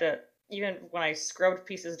when I scrubbed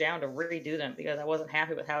pieces down to redo them because I wasn't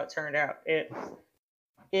happy with how it turned out. It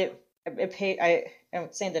paid. I'm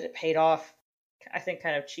saying that it paid off. I think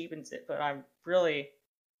kind of cheapens it, but I'm really,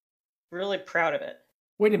 really proud of it.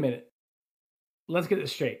 Wait a minute. Let's get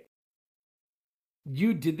this straight.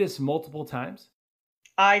 You did this multiple times?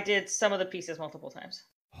 I did some of the pieces multiple times.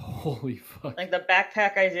 Holy fuck. Like the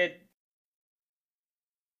backpack I did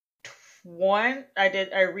one. I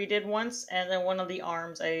redid once, and then one of the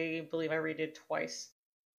arms I believe I redid twice.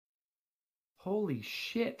 Holy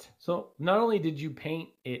shit. So not only did you paint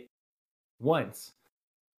it once,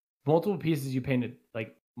 multiple pieces you painted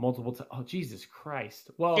like multiple times. Oh, Jesus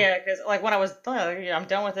Christ. Well, yeah, because like when I was done, I'm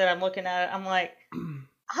done with it. I'm looking at it. I'm like,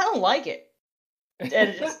 I don't like it.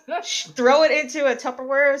 And just throw it into a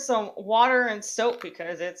Tupperware, some water and soap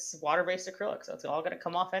because it's water-based acrylic, so it's all going to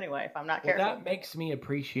come off anyway if I'm not careful. That makes me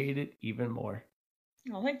appreciate it even more.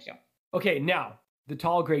 Oh, thank you. Okay, now the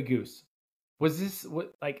Tall Grey Goose. Was this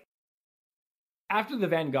what like after the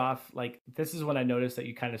Van Gogh? Like this is when I noticed that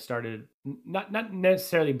you kind of started not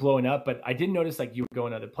necessarily blowing up, but I did notice like you were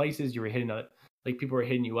going other places, you were hitting other. Like people were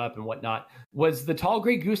hitting you up and whatnot. Was the Tall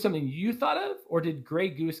Grey Goose something you thought of, or did Grey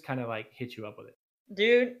Goose kind of like hit you up with it?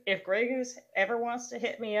 Dude, if Grey Goose ever wants to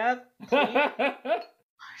hit me up, please.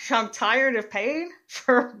 I'm tired of paying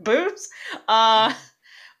for booze.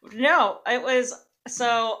 No, it was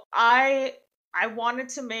so I wanted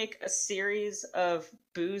to make a series of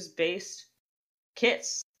booze-based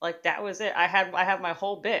kits. Like that was it. I have my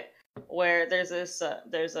whole bit where there's a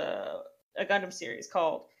Gundam series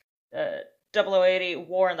called 0080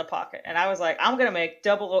 War in the Pocket, and I was like, I'm gonna make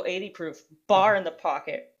 0080 proof Bar in the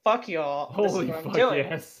Pocket. Fuck y'all. Holy fuck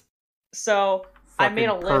yes. So fucking I made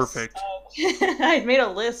a perfect. list. I made a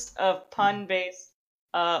list of pun-based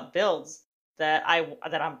builds that I'm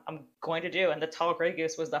going to do, and the Tall Grey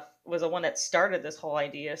Goose was the one that started this whole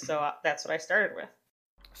idea. So that's what I started with.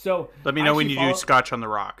 So let me know when you do Scotch on the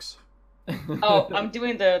Rocks. Oh, I'm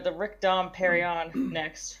doing the Rick Dom Perignon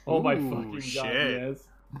next. Oh my Ooh, fucking god, shit. yes.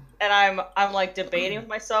 And I'm like debating with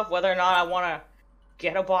myself whether or not I want to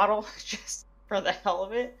get a bottle just for the hell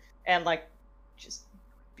of it and like just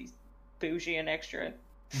be bougie and extra and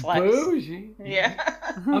flex. Bougie? Yeah.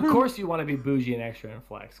 Of course you want to be bougie and extra and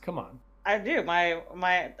flex. Come on. I do.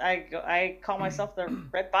 I call myself the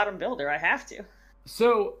red bottom builder. I have to.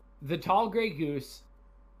 So the tall gray goose,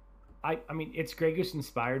 I mean it's Grey Goose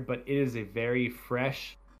inspired, but it is a very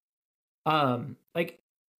fresh, like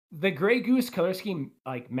the Grey Goose color scheme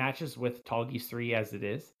like matches with Tall Geese 3 as it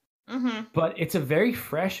is, but it's a very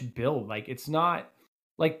fresh build. Like it's not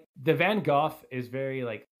like the Van Gogh is very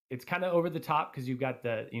like it's kind of over the top because you've got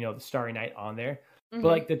the the Starry Night on there, but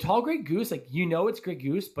like the Tall Grey Goose, like it's Grey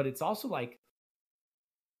Goose, but it's also like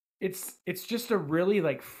it's just a really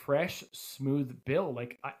like fresh, smooth build.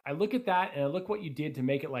 Like I look at that and I look what you did to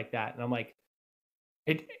make it like that, and I'm like,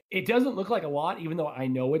 it doesn't look like a lot, even though I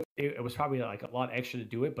know it was probably like a lot extra to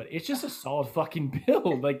do it, but it's just a solid fucking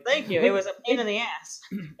build. Like thank you. It was a pain in the ass.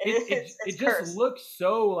 It just looks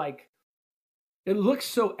so like it looks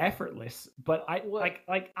so effortless. But I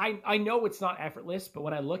know it's not effortless, but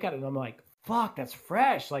when I look at it, I'm like, fuck, that's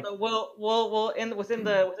fresh. Like so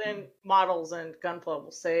within models and Gunpla,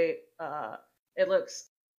 we'll say it looks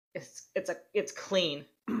it's clean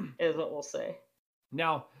is what we'll say.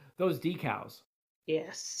 Now those decals.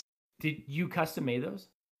 Yes. Did you custom made those?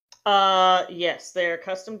 Yes, they're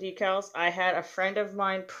custom decals. I had a friend of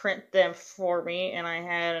mine print them for me, and I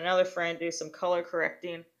had another friend do some color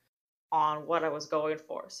correcting on what I was going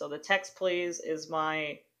for. So the text please is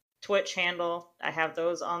my Twitch handle. I have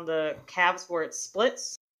those on the calves where it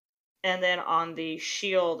splits, and then on the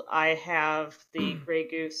shield I have the Grey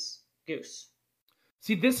Goose.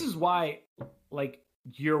 See, this is why like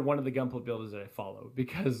you're one of the Gunpla builders that I follow,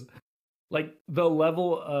 because like the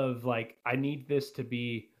level of like I need this to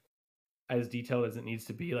be as detailed as it needs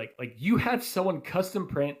to be. Like you had someone custom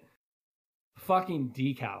print fucking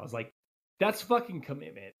decals. Like that's fucking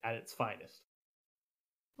commitment at its finest.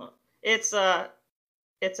 It's a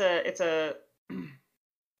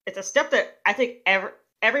step that I think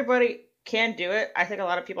everybody can do it. I think a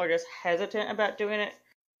lot of people are just hesitant about doing it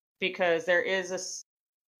because there is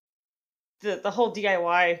the whole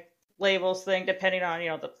DIY labels thing, depending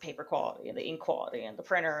on the paper quality and the ink quality and the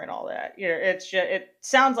printer and all that. It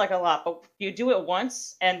sounds like a lot, but you do it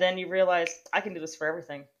once and then you realize I can do this for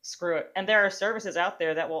everything. Screw it. And there are services out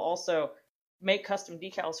there that will also make custom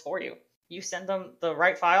decals for you. You send them the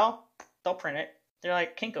right file, they'll print it. They're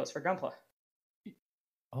like Kinko's for Gunpla.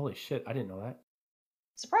 Holy shit, I didn't know that.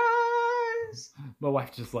 Surprise! My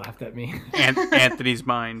wife just laughed at me. Anthony's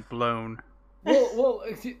mind blown. Well,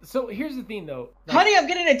 so here's the thing, though. Like, honey, I'm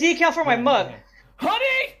getting a decal for my mug.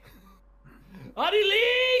 Honey!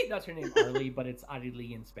 Arely! That's her name, Arely, but it's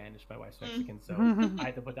Arely in Spanish. My wife's Mexican, so I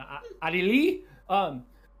had to put that. Arely.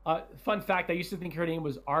 Fun fact, I used to think her name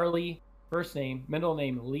was Arely, first name, middle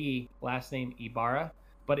name Lee, last name Ibarra,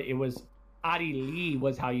 but it was Arely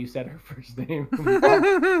was how you said her first name.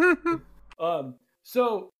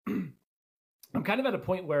 So I'm kind of at a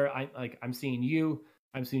point where I'm seeing you,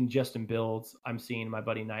 I'm seeing Justin builds, I'm seeing my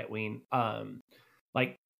buddy Nightwing.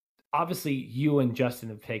 Like obviously you and Justin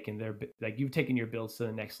have taken you've taken your builds to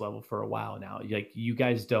the next level for a while now. Like you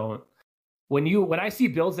guys don't when I see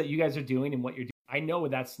builds that you guys are doing and what you're doing, I know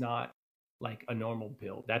that's not like a normal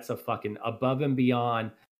build. That's a fucking above and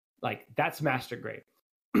beyond. Like that's master grade.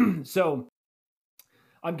 So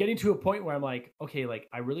I'm getting to a point where I'm like, okay, like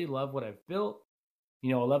I really love what I've built.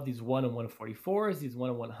 I love these 1 and 144s, these 1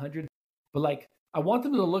 and 100, but like I want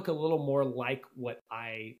them to look a little more like what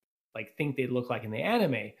I like think they'd look like in the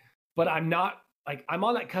anime. But I'm not like I'm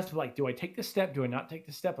on that cusp of like, do I take this step? Do I not take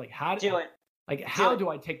this step? Like how do it? Like how do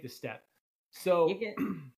I take this step? So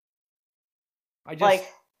I just like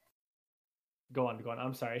go on.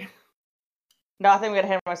 I'm sorry. No, I think I'm gonna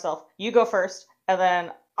handle myself. You go first, and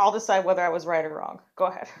then I'll decide whether I was right or wrong. Go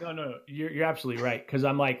ahead. No. You're absolutely right. Because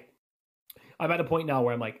I'm at a point now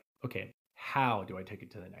where I'm like, okay, how do I take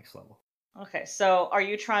it to the next level? Okay, so are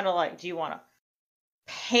you trying to do you want to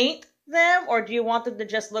paint them, or do you want them to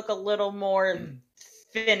just look a little more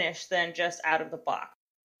finished than just out of the box?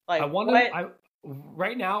 Like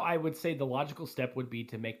right now, I would say the logical step would be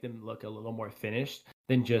to make them look a little more finished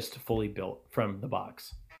than just fully built from the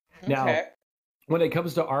box. Okay. Now, when it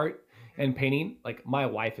comes to art and painting, like my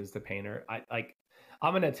wife is the painter.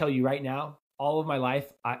 I'm gonna tell you right now, all of my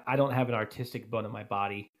life, I don't have an artistic bone in my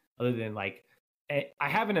body other than I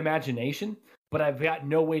have an imagination, but I've got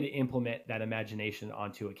no way to implement that imagination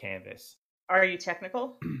onto a canvas. Are you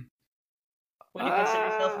technical? Would you consider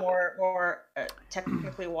yourself more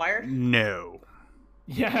technically wired? No.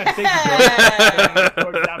 Yeah, thank you.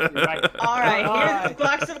 George is absolutely right. All right, here's a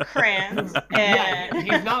box of crayons, and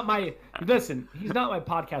he's not my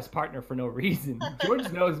podcast partner for no reason.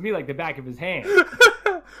 George knows me like the back of his hand.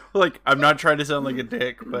 Like, I'm not trying to sound like a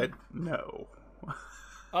dick, but no.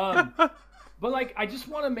 But like, I just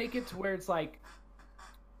want to make it to where it's like,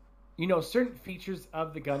 you know, certain features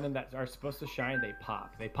of the Gundam that are supposed to shine, they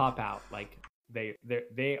pop out, like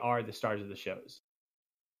they are the stars of the shows.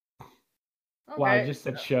 Okay. Wow, I just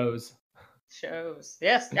said shows. Shows.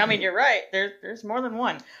 Yes, I mean you're right. There's more than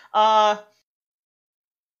one.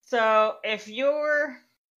 So if you're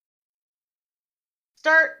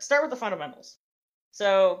start with the fundamentals.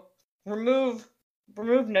 So remove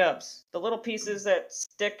nubs, the little pieces that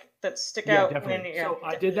stick out. Definitely. So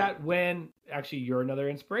I did that when actually you're another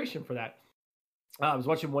inspiration for that. I was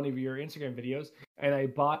watching one of your Instagram videos and I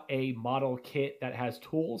bought a model kit that has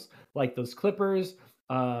tools like those clippers,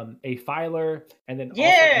 a filer, and then also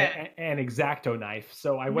an X-Acto knife.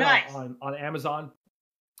 So I went on Amazon.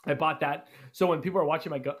 I bought that. So when people are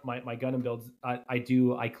watching my Gundam builds,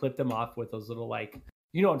 I clip them off with those little, like,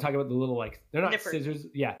 you know what I'm talking about, the little, like, they're not nippers. Scissors.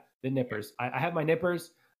 Yeah, the nippers. I have my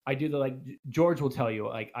nippers. I do the, like, George will tell you,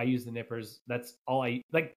 like, I use the nippers. That's all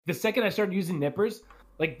like, the second I started using nippers,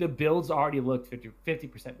 like, the builds already looked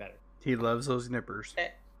 50% better. He loves those nippers.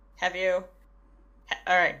 Have you?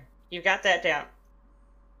 All right, you got that down.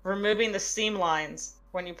 Removing the seam lines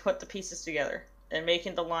when you put the pieces together and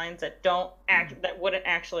making the lines that that wouldn't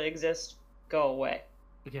actually exist go away.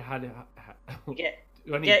 Okay, how do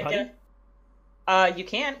I need putty? You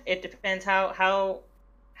can. It depends how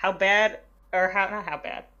bad, or not how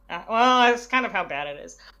bad. Well, it's kind of how bad it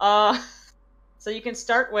is. So you can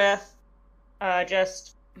start with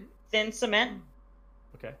just thin cement.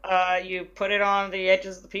 Okay. You put it on the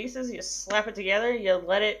edges of the pieces. You slap it together. You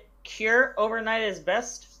let it cure. Overnight is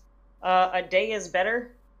best. A day is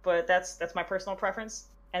better, but that's my personal preference.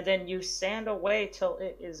 And then you sand away till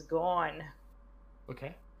it is gone.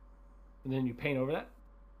 Okay. And then you paint over that?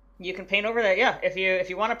 You can paint over that, yeah. If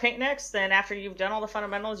you want to paint next, then after you've done all the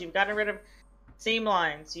fundamentals, you've gotten rid of seam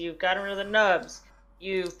lines, you've gotten rid of the nubs,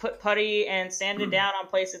 you've put putty and sanded down on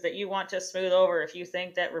places that you want to smooth over if you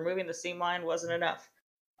think that removing the seam line wasn't enough,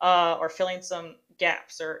 or filling some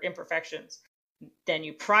gaps or imperfections. Then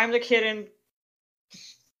you prime the kit in.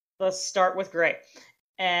 Let's start with gray.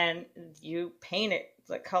 And you paint it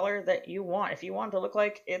the color that you want. If you want it to look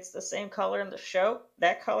like it's the same color in the show,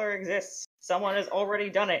 that color exists. Someone has already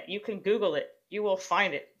done it. You can Google it. You will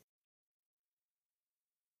find it.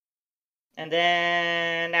 And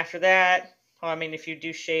then after that, well, I mean, if you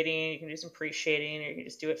do shading, you can do some pre-shading, or you can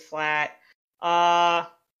just do it flat.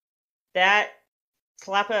 That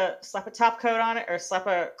slap a top coat on it, or slap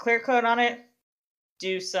a clear coat on it.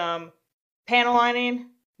 Do some panel lining.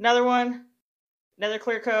 Another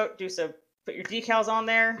clear coat. Put your decals on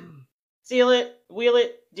there. Seal it, wheel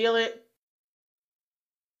it, deal it.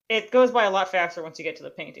 It goes by a lot faster once you get to the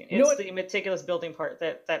painting. It's the meticulous building part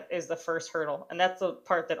that is the first hurdle, and that's the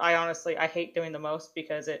part that I hate doing the most,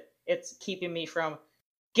 because it's keeping me from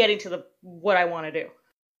getting to what I want to do.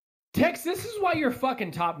 Tex, this is why you're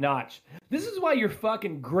fucking top notch. This is why you're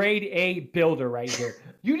fucking grade A builder right here.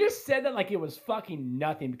 You just said that like it was fucking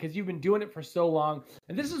nothing, because you've been doing it for so long.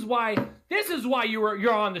 And this is why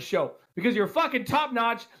you're on the show, because you're fucking top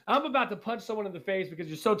notch. I'm about to punch someone in the face because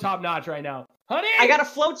you're so top notch right now. Honey, I got a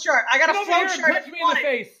flow chart. Punch me in the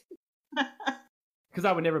face. Because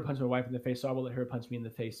I would never punch my wife in the face, so I will let her punch me in the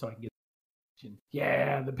face so I can get.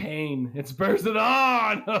 Yeah, the pain. It's bursting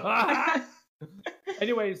on.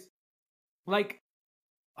 Anyways. Like,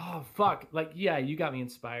 oh, fuck. Like, yeah, you got me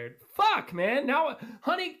inspired. Fuck, man. Now,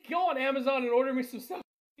 honey, go on Amazon and order me some stuff.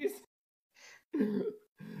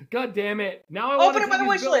 God damn it. Now I want to open it with a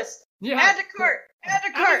wish list. Yeah. Add to cart.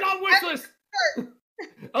 Amazon wish list.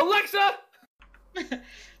 Alexa.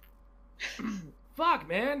 Fuck,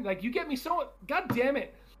 man. Like, you get me so... God damn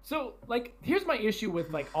it. So, like, here's my issue with,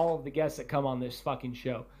 like, all of the guests that come on this fucking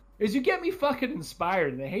show. Is you get me fucking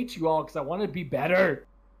inspired, and I hate you all because I want to be better.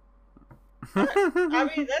 I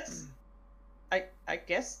mean, that's... I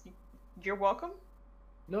guess you're welcome.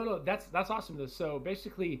 No, that's awesome though. So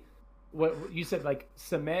basically, what you said, like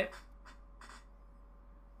cement,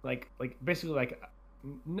 like basically like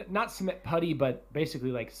not cement putty, but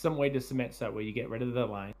basically like some way to cement so that way you get rid of the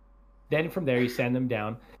line. Then from there you sand them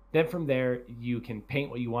down. Then from there you can paint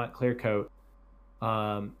what you want, clear coat,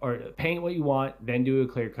 or paint what you want, then do a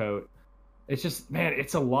clear coat. It's just, man,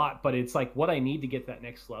 it's a lot, but it's like what I need to get that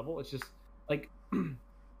next level. It's just like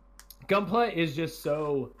Gunpla is just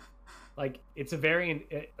so Like it's a variant.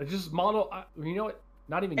 Just model. You know what?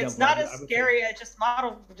 Not even. It's not as scary. Just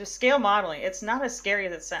scale modeling. It's not as scary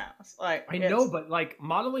as it sounds. Like I know, but like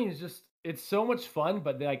modeling is just it's so much fun.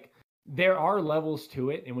 But like there are levels to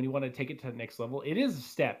it, and when you want to take it to the next level, it is a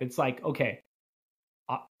step. It's like okay,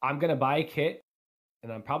 I'm gonna buy a kit,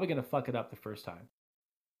 and I'm probably gonna fuck it up the first time.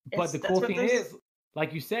 But the cool thing is,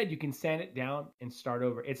 like you said, you can sand it down and start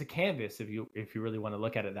over. It's a canvas if you really want to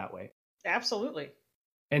look at it that way. Absolutely.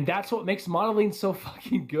 And that's what makes modeling so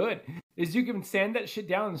fucking good, is you can sand that shit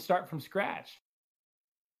down and start from scratch.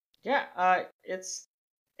 Yeah, it's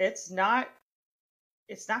not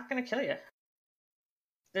gonna kill you.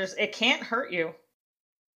 It can't hurt you.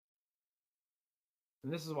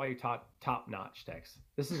 And this is why you're top notch, Tex.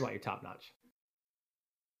 This is why you're top notch.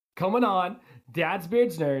 Coming on, Dad's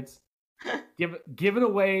Beards Nerds, giving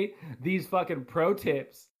away these fucking pro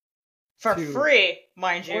tips. For free,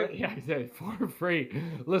 mind you. Yeah, I said for free.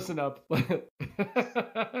 Listen up. There's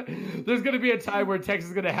going to be a time where Tex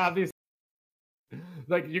is going to have these.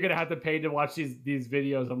 Like, you're going to have to pay to watch these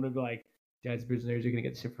videos. I'm going to be like, Dad's Beards Nerds, you're going to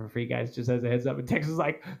get shit for free, guys, just as a heads up. And Tex is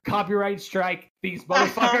like, copyright strike, these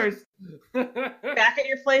motherfuckers. Back at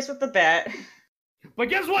your place with the bat. But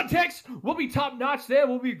guess what, Tex? We'll be top notch there.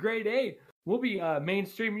 We'll be grade A. We'll be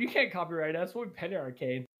mainstream. You can't copyright us. We'll be Penny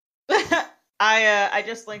Arcade. I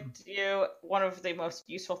just linked to you one of the most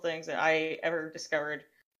useful things that I ever discovered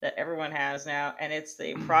that everyone has now, and it's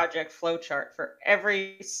the project flowchart for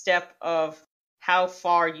every step of how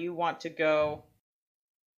far you want to go,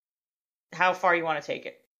 how far you want to take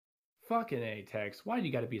it. Fucking A, Tex. Why do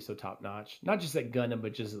you got to be so top notch? Not just at Gundam,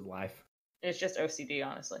 but just in life. It's just OCD,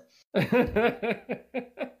 honestly.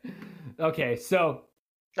 Okay, so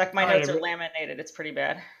like my notes are laminated. It's pretty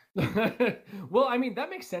bad. Well, I mean that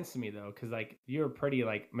makes sense to me though, because like you're a pretty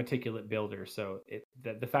like meticulous builder, so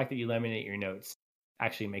the fact that you laminate your notes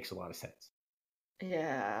actually makes a lot of sense.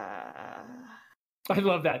 Yeah. I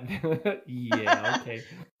love that. Yeah. Okay.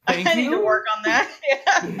 Thank I you. need to work on that.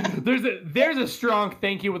 Yeah. There's a strong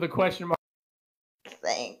thank you with a question mark.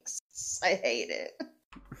 Thanks. I hate it.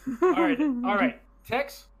 All right.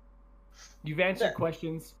 Tex, you've answered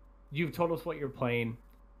questions. You've told us what you're playing.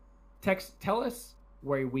 Tex, tell us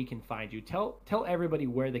where we can find you. Tell everybody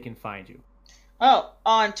where they can find you. Oh,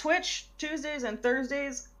 on Twitch, Tuesdays and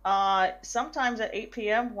Thursdays, sometimes at 8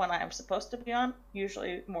 p.m. when I'm supposed to be on,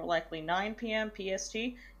 usually more likely 9 p.m. PST.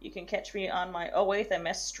 You can catch me on my 08th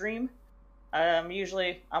MS stream. I'm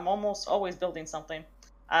almost always building something.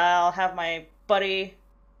 I'll have my buddy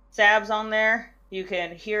Sabs on there. You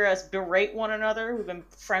can hear us berate one another. We've been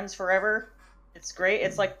friends forever. It's great.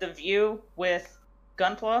 It's like The View with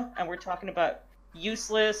Gunpla, and we're talking about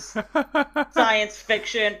useless science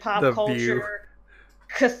fiction, pop culture,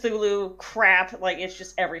 Cthulhu crap. Like, it's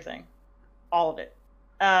just everything. All of it.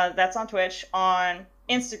 That's on Twitch, on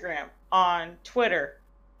Instagram, on Twitter,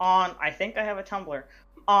 on, I think I have a Tumblr,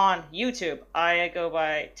 on YouTube. I go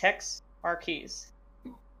by Tex Marquise.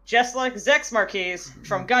 Just like Zex Marquise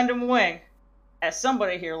from Gundam Wing, as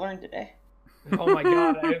somebody here learned today. Oh my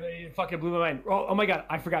god, it fucking blew my mind. Oh my god,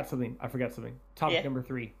 I forgot something. Topic number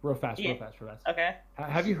 3. Real fast. Okay.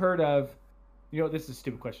 Have you heard of, this is a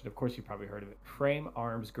stupid question. Of course you probably heard of it. Frame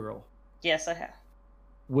Arms Girl. Yes, I have.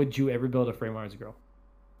 Would you ever build a Frame Arms Girl?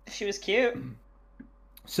 She was cute.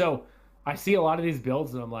 So, I see a lot of these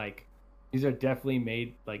builds and I'm like, these are definitely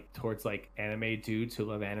made like towards like anime dudes who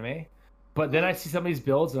love anime. But then I see some of these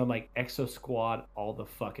builds and I'm like, Exo Squad all the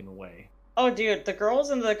fucking way. Oh, dude, the girls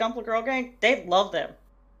in the Gunpla Girl Gang, they love them.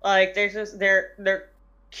 Like, they're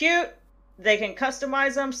cute. They can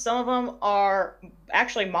customize them. Some of them are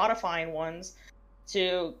actually modifying ones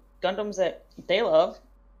to Gundams that they love.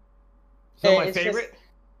 So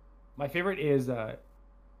my favorite is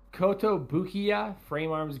Koto Bukiya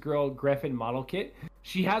Frame Arms Girl Griffin model kit.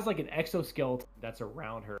 She has like an exoskeleton that's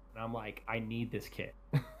around her, and I'm like, I need this kit.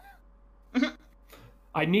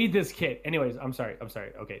 I need this kit. Anyways, I'm sorry.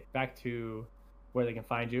 Okay, back to where they can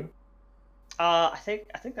find you. I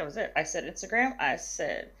think that was it. I said Instagram. I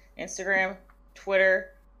said Instagram, Twitter,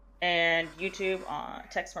 and YouTube on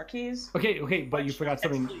Tex Marquise. Okay, but you forgot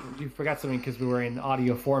something. You forgot something because we were in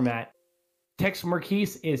audio format. Tex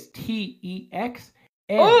Marquise is TEXMERQUISE.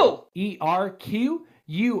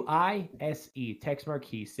 Tex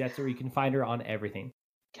Marquise. That's where you can find her on everything.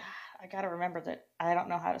 I gotta remember that I don't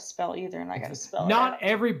know how to spell either, and I gotta spell Not it.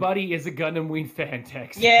 everybody is a Gundam Wing fan,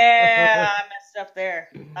 Tex. Yeah, I messed up there.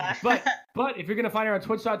 But if you're gonna find her on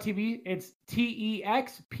Twitch.tv, it's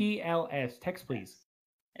TEXPLS. Tex, please.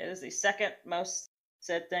 It is the second most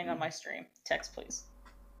said thing on my stream. Tex, please.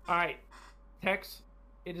 All right, Tex.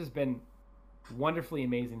 It has been wonderfully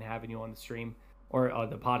amazing having you on the stream. or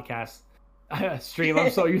the podcast stream.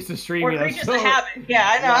 I'm so used to streaming. We're creatures of habit. Yeah,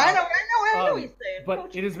 I know what you're saying.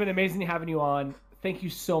 But it has been amazing having you on. Thank you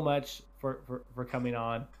so much for coming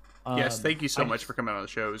on. Yes, thank you so much for coming on the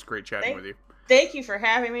show. It was great chatting with you. Thank you for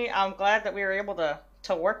having me. I'm glad that we were able to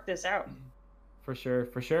work this out. For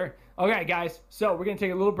sure. Okay, guys. So we're gonna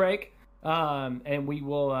take a little break, and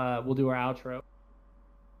we'll do our outro.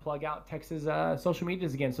 Plug out Tex's social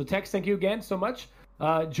medias again. So Tex, thank you again so much.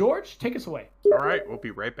 George, take us away. All right, we'll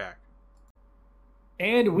be right back.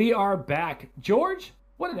 And we are back. George,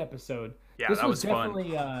 what an episode. Yeah, this that was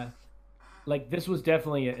definitely fun. This was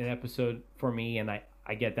definitely an episode for me, and I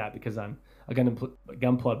get that because I'm a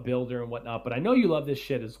Gunpla builder and whatnot, but I know you love this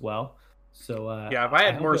shit as well. So yeah, if I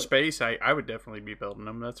had more space, I would definitely be building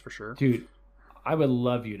them, that's for sure. Dude, I would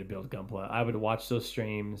love you to build Gunpla. I would watch those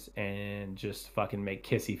streams and just fucking make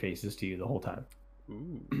kissy faces to you the whole time.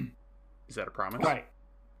 Ooh. Is that a promise? Right.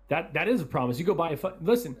 That is a promise. You go buy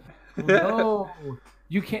listen. No.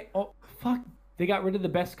 You can't. Oh, fuck. They got rid of the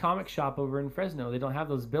best comic shop over in Fresno. They don't have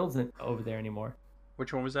those builds over there anymore.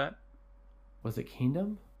 Which one was that? Was it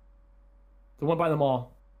Kingdom? The one by the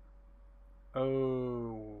mall.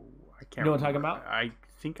 Oh, I can't. You know what I'm talking about? I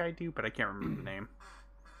think I do, but I can't remember the name.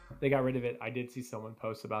 They got rid of it. I did see someone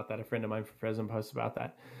post about that. A friend of mine from Fresno posted about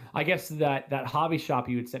that. I guess that hobby shop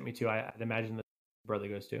you had sent me to, I'd imagine that brother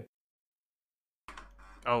goes to.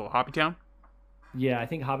 Oh, Hobbytown? Yeah, I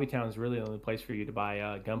think Hobbytown is really the only place for you to buy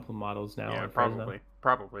Gunpla models now. Yeah, in probably.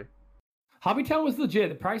 Hobbytown was legit.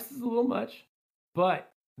 The price is a little much,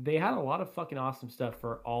 but they had a lot of fucking awesome stuff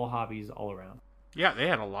for all hobbies all around. Yeah, they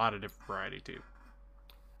had a lot of different variety too.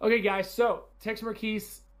 Okay, guys. So Tex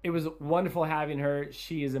Marquise, it was wonderful having her.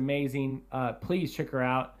 She is amazing. Please check her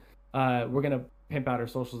out. We're gonna pimp out her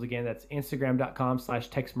socials again. That's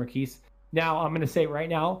Instagram.com/Tex Marquise. Now I'm gonna say it right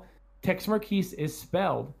now. Tex Marquise is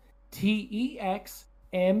spelled TexMerquise.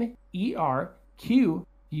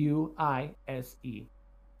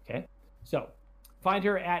 Okay, so find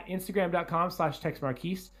her at Instagram.com/Tex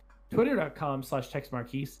Marquise, Twitter.com/Tex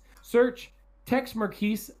Marquise. Search Tex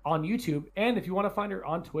Marquise on YouTube, and if you want to find her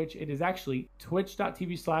on Twitch, it is actually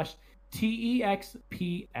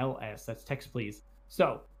twitch.tv/TEXPLS. That's Tex Please.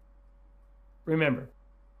 So remember,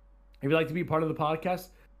 if you'd like to be part of the podcast,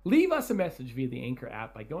 leave us a message via the Anchor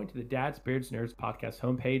app by going to the Dads, Beards, Nerds podcast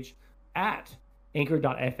homepage at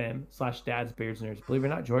anchor.fm/Dads, Beards, Nerds. Believe it or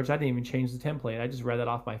not, George, I didn't even change the template. I just read that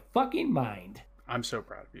off my fucking mind. I'm so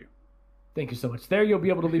proud of you. Thank you so much. There you'll be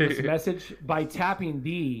able to leave us a message by tapping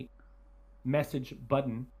the message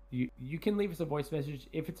button. You can leave us a voice message.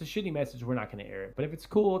 If it's a shitty message, we're not going to air it. But if it's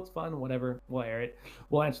cool, it's fun, whatever, we'll air it.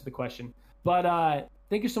 We'll answer the question. But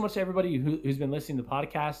thank you so much to everybody who's been listening to the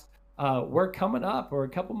podcast. We're coming up. We're a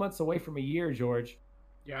couple months away from a year, George.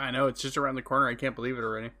 Yeah, I know. It's just around the corner. I can't believe it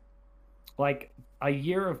already. Like a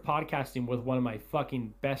year of podcasting with one of my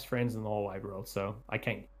fucking best friends in the whole wide world. So I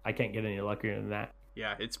can't get any luckier than that.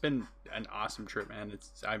 Yeah, it's been an awesome trip, man.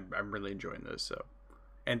 I'm really enjoying this. So,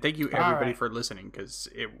 and thank you everybody for listening, because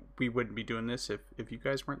we wouldn't be doing this if you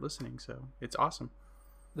guys weren't listening. So it's awesome.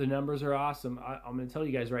 The numbers are awesome. I'm going to tell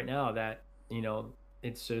you guys right now that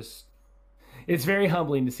it's very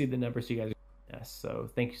humbling to see the numbers you guys. Yes, so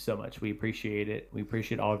thank you so much. We appreciate it. We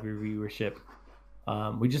appreciate all of your viewership.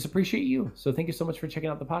 We just appreciate you. So thank you so much for checking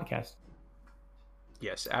out the podcast.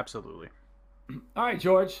 Yes, absolutely. All right,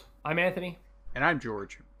 George. I'm Anthony. And I'm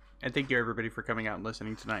George. And thank you everybody for coming out and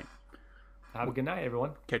listening tonight. Have a good night,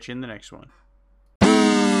 everyone. Catch you in the next one.